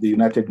from the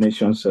United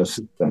Nations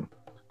system.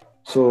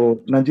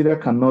 So Nigeria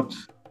cannot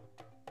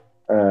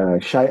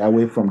shy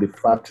away from the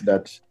fact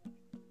that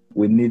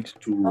we need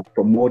to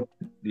promote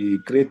the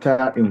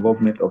greater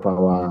involvement of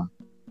our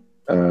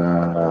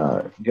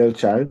girl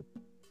child,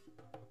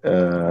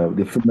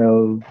 the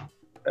female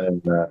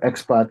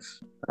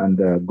experts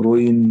and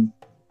growing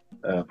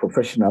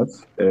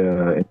professionals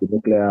in the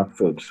nuclear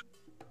field.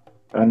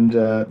 And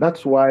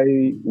that's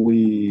why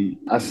we,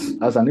 as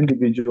an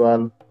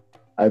individual,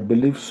 I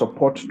believe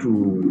support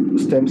to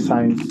STEM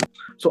science.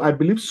 So I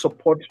believe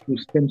support to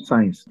STEM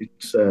science,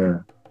 it's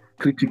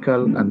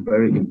critical and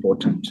very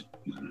important.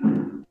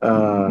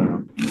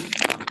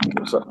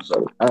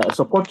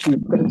 Support to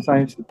STEM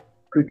science is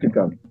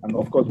critical and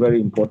of course very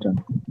important,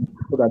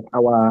 so that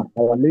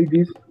our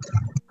ladies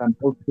can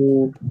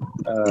also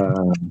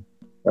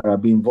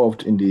be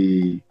involved in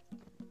the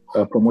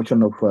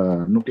promotion of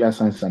nuclear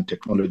science and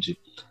technology.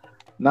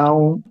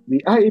 Now,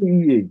 the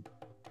IAEA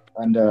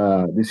and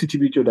the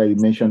CTBTO that you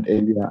mentioned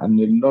earlier, and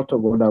a lot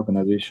of other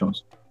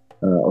organizations,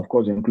 of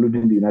course,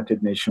 including the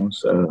United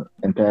Nations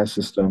entire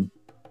system,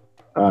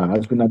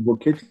 has been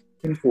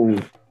advocating for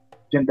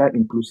gender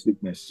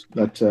inclusiveness,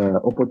 that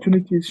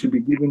opportunities should be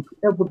given to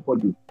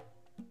everybody.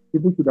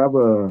 People should have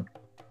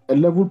a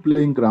level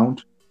playing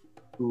ground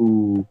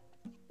to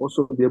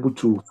also be able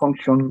to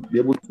function, be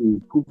able to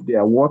prove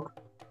their work,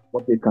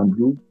 what they can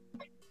do.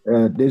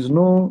 There's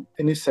no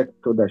any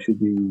sector that should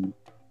be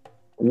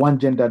one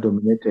gender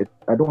dominated.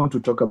 I don't want to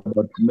talk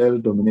about male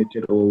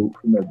dominated or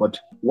female, but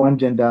one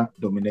gender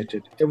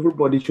dominated.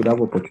 Everybody should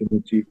have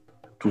opportunity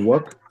to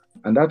work.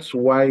 And that's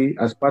why,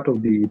 as part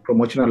of the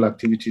promotional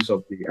activities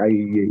of the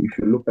IAEA, if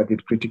you look at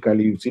it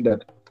critically, you see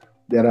that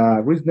there are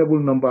a reasonable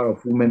number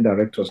of women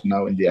directors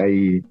now in the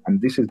IAEA,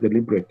 and this is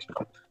deliberate.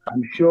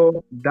 I'm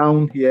sure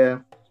down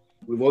here,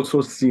 we've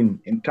also seen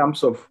in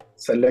terms of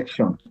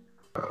selection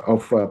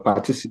of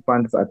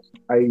participants at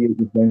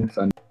IEA events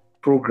and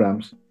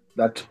programs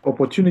that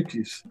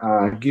opportunities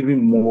are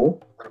given more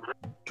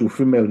to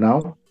female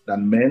now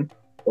than men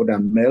or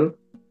than male,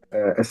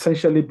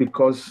 essentially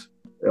because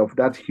of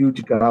that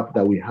huge gap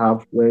that we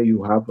have where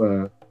you have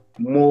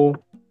more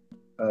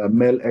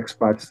male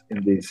experts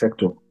in the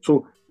sector.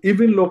 So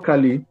even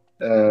locally,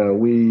 I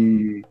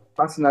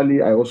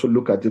also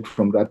look at it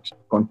from that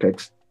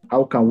context.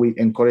 How can we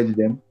encourage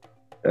them?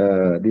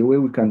 The way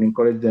we can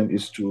encourage them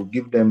is to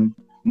give them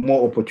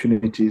more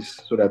opportunities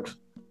so that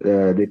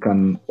they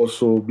can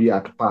also be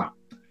at par,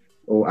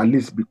 or at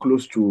least be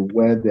close to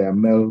where their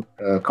male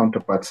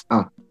counterparts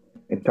are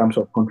in terms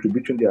of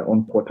contributing their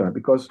own quota,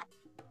 because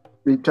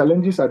the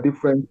challenges are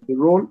different. The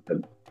role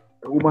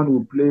a woman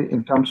will play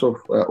in terms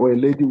of, or a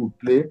lady will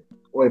play,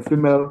 or a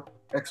female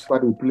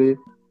expert will play,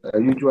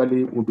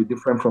 usually will be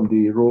different from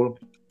the role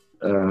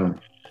a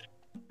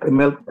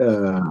male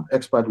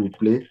expert will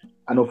play.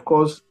 And of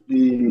course,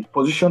 the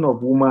position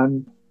of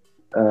woman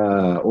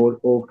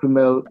or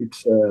female,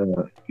 it's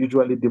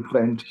usually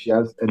different. She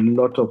has a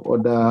lot of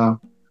other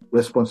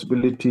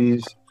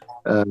responsibilities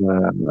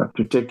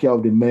to take care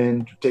of the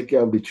men, to take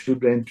care of the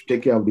children, to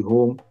take care of the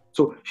home.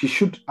 So she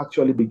should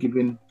actually be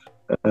given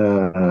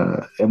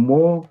a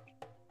more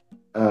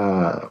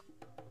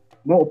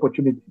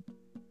opportunity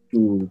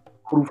to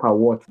prove her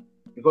worth,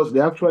 because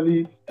there are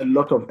actually a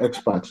lot of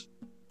experts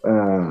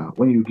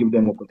when you give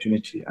them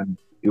opportunity, and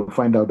you'll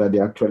find out that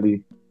they're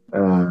actually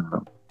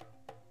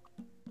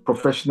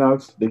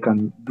professionals. They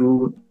can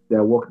do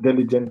their work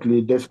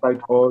diligently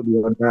despite all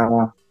the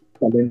other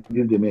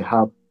challenges they may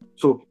have.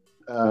 So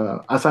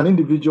as an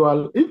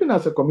individual, even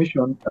as a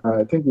commission,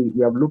 I think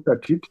we have looked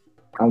at it,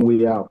 and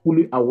we are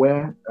fully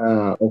aware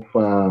of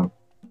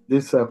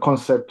this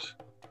concept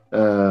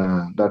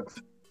that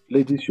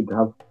ladies should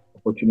have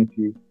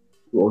opportunity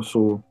to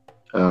also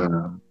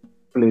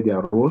play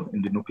their role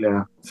in the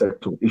nuclear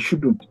sector. It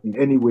shouldn't in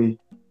any way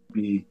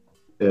be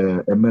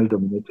a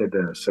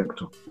male-dominated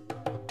sector.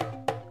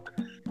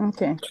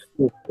 Okay.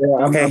 So,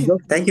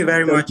 thank you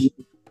very much.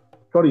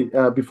 Sorry,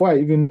 before I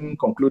even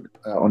conclude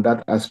on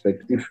that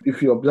aspect,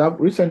 if you observe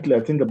recently,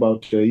 I think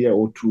about a year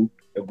or two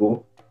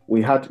ago,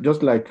 we had,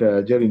 just like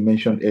Jerry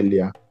mentioned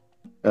earlier,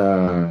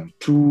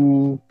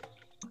 two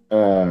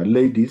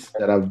ladies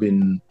that have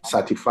been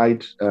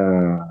certified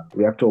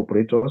reactor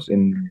operators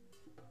in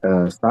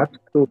START.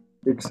 So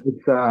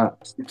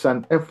it's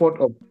an effort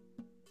of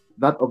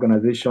that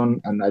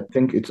organization, and I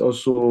think it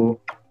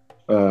also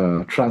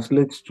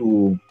translates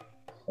to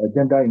a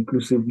gender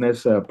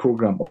inclusiveness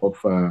program of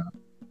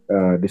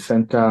the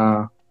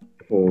Center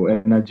for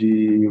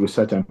Energy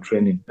Research and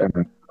Training,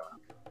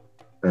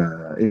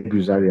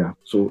 area.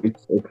 So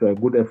it's a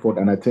good effort,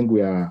 and I think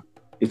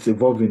it's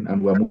evolving,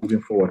 and we're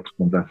moving forward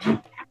from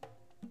that.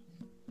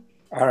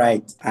 All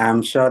right.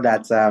 I'm sure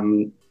that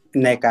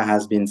NECA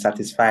has been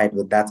satisfied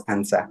with that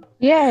answer.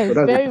 Yes,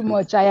 so very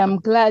much. I am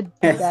glad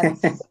that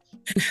it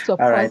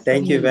supports all right.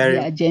 Thank you very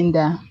the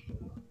agenda.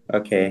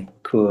 Okay,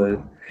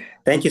 cool.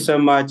 Thank you so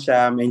much,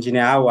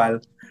 Engineer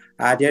Awwal.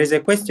 There is a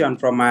question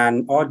from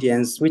an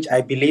audience which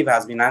I believe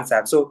has been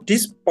answered. So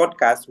this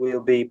podcast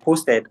will be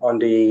posted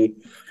on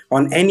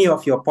any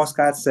of your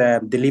podcast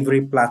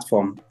delivery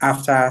platform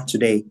after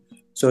today.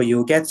 So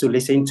you'll get to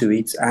listen to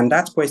it. And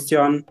that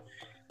question,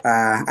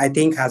 I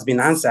think, has been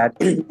answered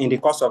in the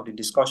course of the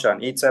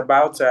discussion. It's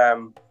about,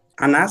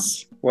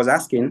 Anas was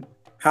asking,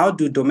 how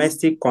do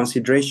domestic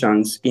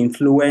considerations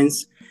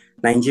influence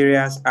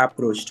Nigeria's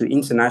approach to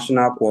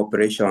international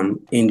cooperation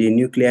in the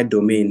nuclear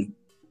domain?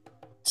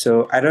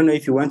 So I don't know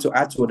if you want to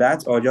add to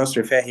that or just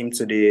refer him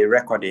to the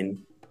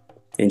recording,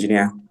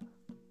 Engineer.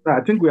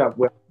 I think we have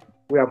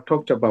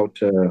talked about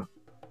that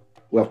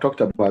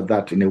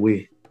in a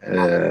way.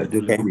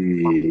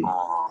 Okay.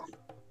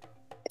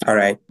 All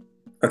right.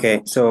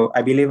 Okay. So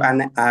I believe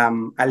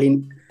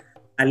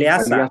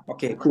Aliasa.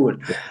 Okay, cool.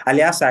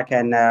 Aliasa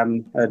can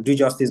do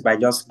justice by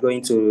just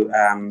going to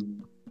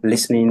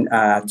listening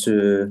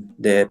to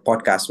the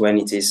podcast when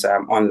it is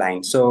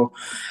online. So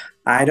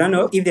I don't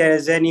know if there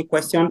is any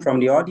question from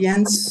the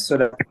audience, so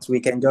that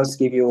we can just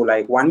give you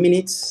like 1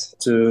 minute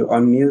to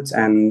unmute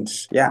and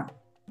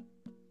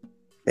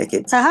take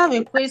it. I have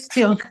a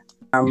question.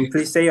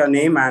 Please say your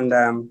name and.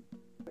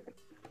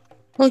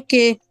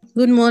 Okay.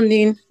 Good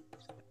morning.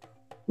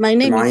 My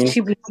name is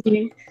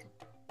Chibuike.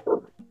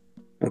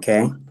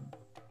 Okay.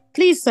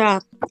 Please, sir,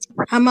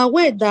 I'm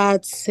aware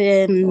that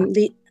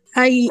the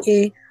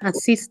IEA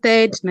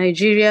assisted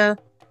Nigeria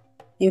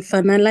in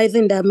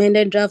finalizing the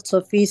amended draft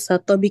of its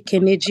Atomic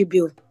Energy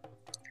Bill.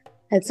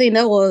 I think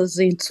that was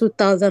in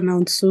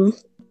 2002.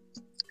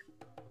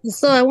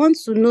 So I want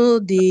to know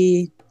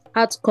the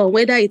outcome,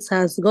 whether it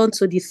has gone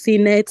to the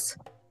Senate,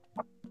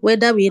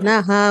 whether we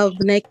now have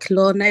NEC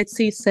Law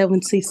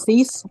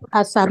 1976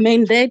 as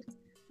amended,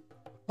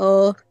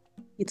 or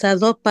it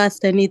has not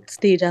passed any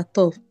stage at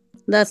all.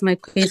 That's my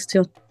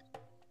question.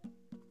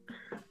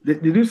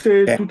 Did you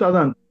say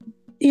 2000?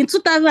 In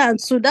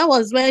 2002, that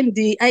was when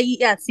the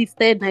IEA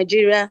assisted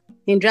Nigeria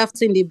in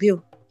drafting the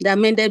bill. the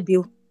amended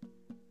bill?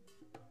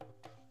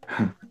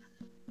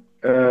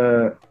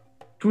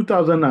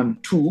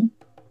 2002,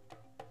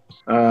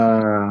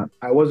 I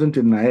wasn't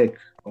in NAEC,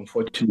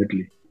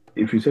 unfortunately.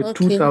 If you said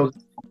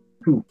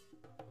 2002,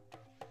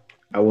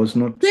 I was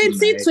not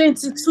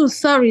 2022,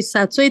 sorry,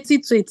 sir.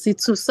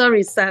 2022,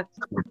 sorry, sir.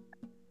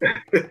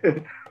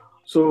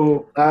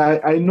 So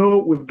I know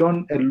we've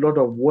done a lot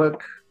of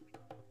work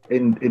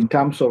in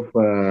terms of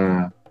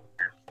the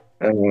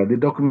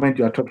document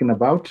you are talking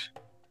about.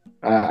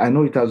 I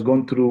know it has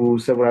gone through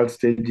several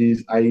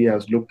stages. IE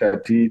has looked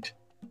at it.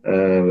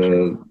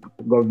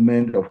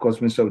 Government, of course,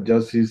 Minister of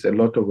Justice, a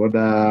lot of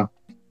other.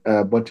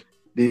 But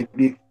the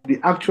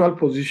actual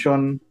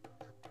position,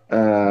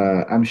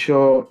 I'm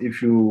sure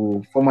if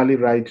you formally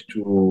write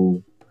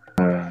to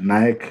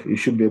NAEC, you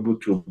should be able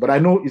to. But I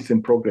know it's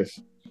in progress.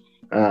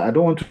 I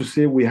don't want to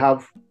say we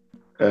have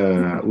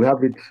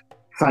it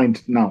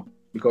signed now,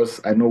 because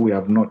I know we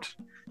have not.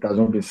 It has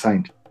not been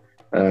signed.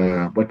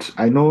 But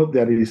I know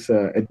there is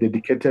a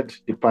dedicated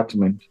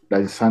department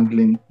that is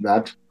handling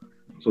that,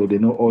 so they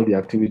know all the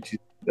activities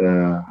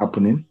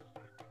happening.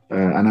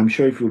 And I'm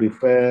sure if you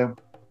refer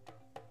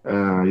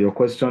your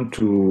question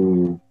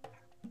to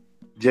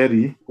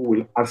Jerry, who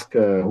will ask,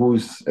 who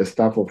is a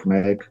staff of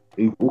NAEC,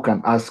 who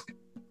can ask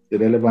the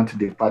relevant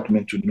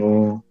department to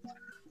know,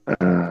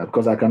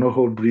 because I cannot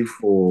hold brief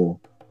for,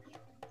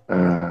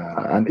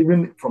 and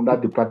even from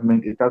that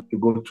department, it has to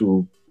go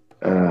to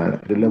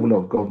the level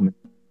of government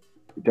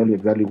to tell you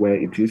exactly where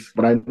it is.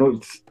 But I know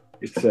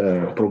it's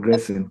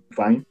progressing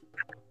fine.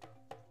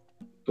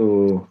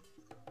 So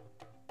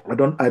I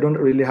don't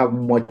really have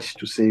much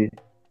to say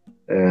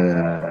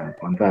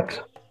on that,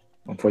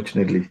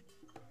 unfortunately.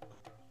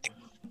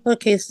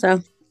 Okay,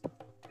 sir.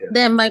 Yeah.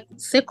 Then my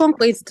second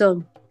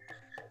question.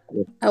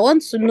 Yeah. I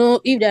want to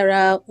know if there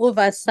are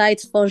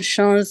oversight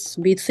functions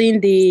between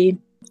the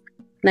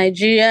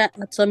Nigeria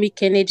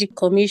Atomic Energy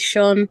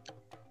Commission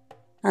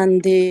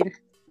and the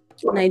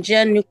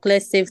Nigerian Nuclear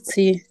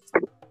Safety.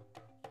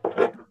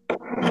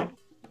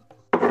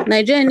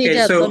 Nigerian Energy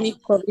Atomic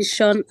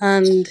Commission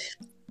and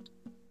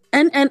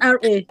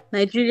NNRA,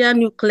 Nigeria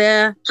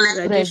Nuclear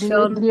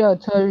Regulatory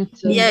Authority.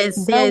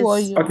 Yes.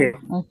 Okay.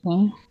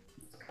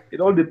 It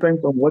all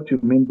depends on what you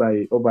mean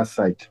by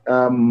oversight.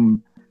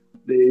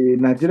 The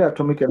Nigeria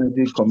Atomic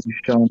Energy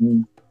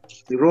Commission,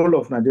 the role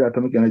of Nigeria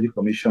Atomic Energy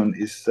Commission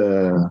is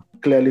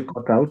clearly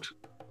cut out.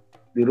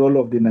 The role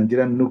of the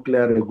Nigerian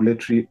Nuclear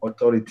Regulatory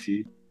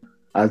Authority,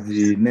 as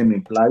the name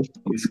implies,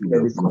 is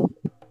clearly cut out.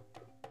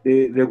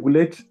 They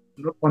regulate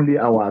not only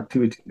our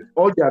activities,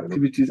 all the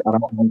activities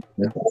around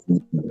nuclear,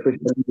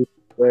 especially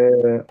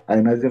where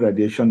ionizing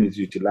radiation is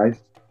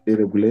utilized. They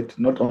regulate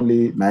not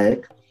only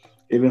NAEC,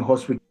 even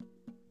hospitals.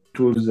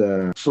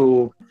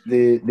 So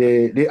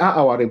they are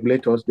our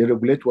regulators. They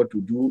regulate what we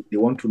do. They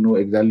want to know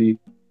exactly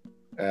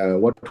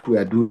what we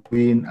are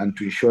doing, and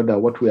to ensure that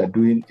what we are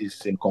doing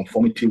is in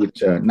conformity with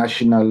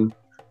national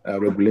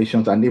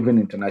regulations and even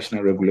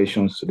international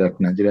regulations that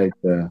Nigeria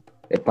is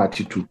a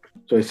party to.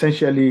 So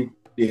essentially,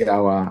 the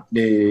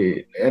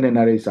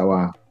NNRA is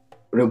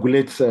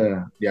regulates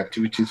the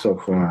activities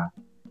of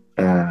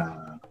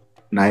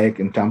NAEC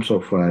in terms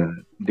of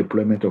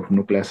deployment of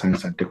nuclear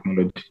science and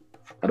technology.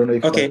 I don't know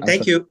if okay,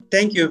 thank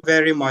you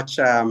very much,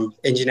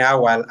 Engineer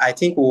Awwal. I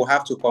think we'll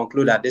have to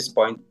conclude at this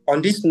point. On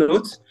this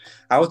note,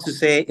 I want to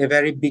say a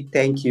very big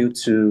thank you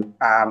to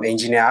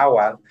Engineer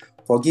Awwal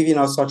for giving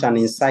us such an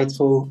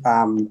insightful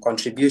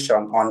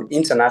contribution on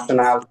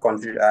international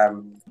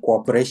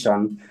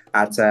cooperation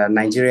at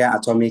Nigeria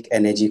Atomic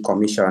Energy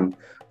Commission.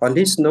 On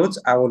this note,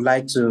 I would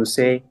like to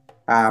say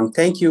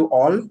thank you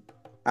all,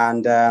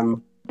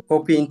 and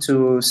hoping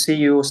to see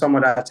you some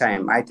other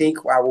time. I think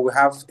I will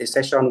have a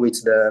session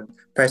with the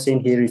person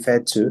he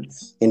referred to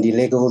in the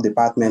legal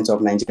department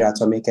of Nigeria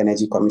Atomic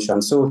Energy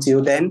Commission. So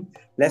till then,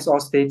 let's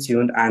all stay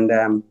tuned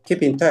and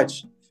keep in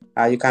touch.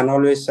 You can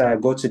always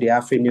go to the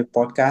AfriNews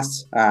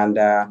podcast and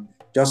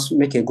just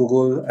make a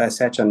Google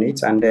search on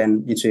it, and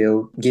then it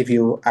will give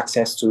you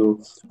access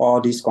to all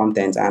this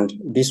content. And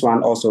this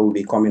one also will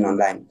be coming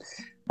online.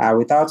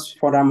 Without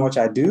further much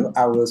ado,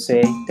 I will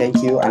say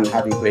thank you and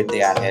have a great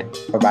day ahead.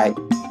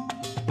 Bye-bye.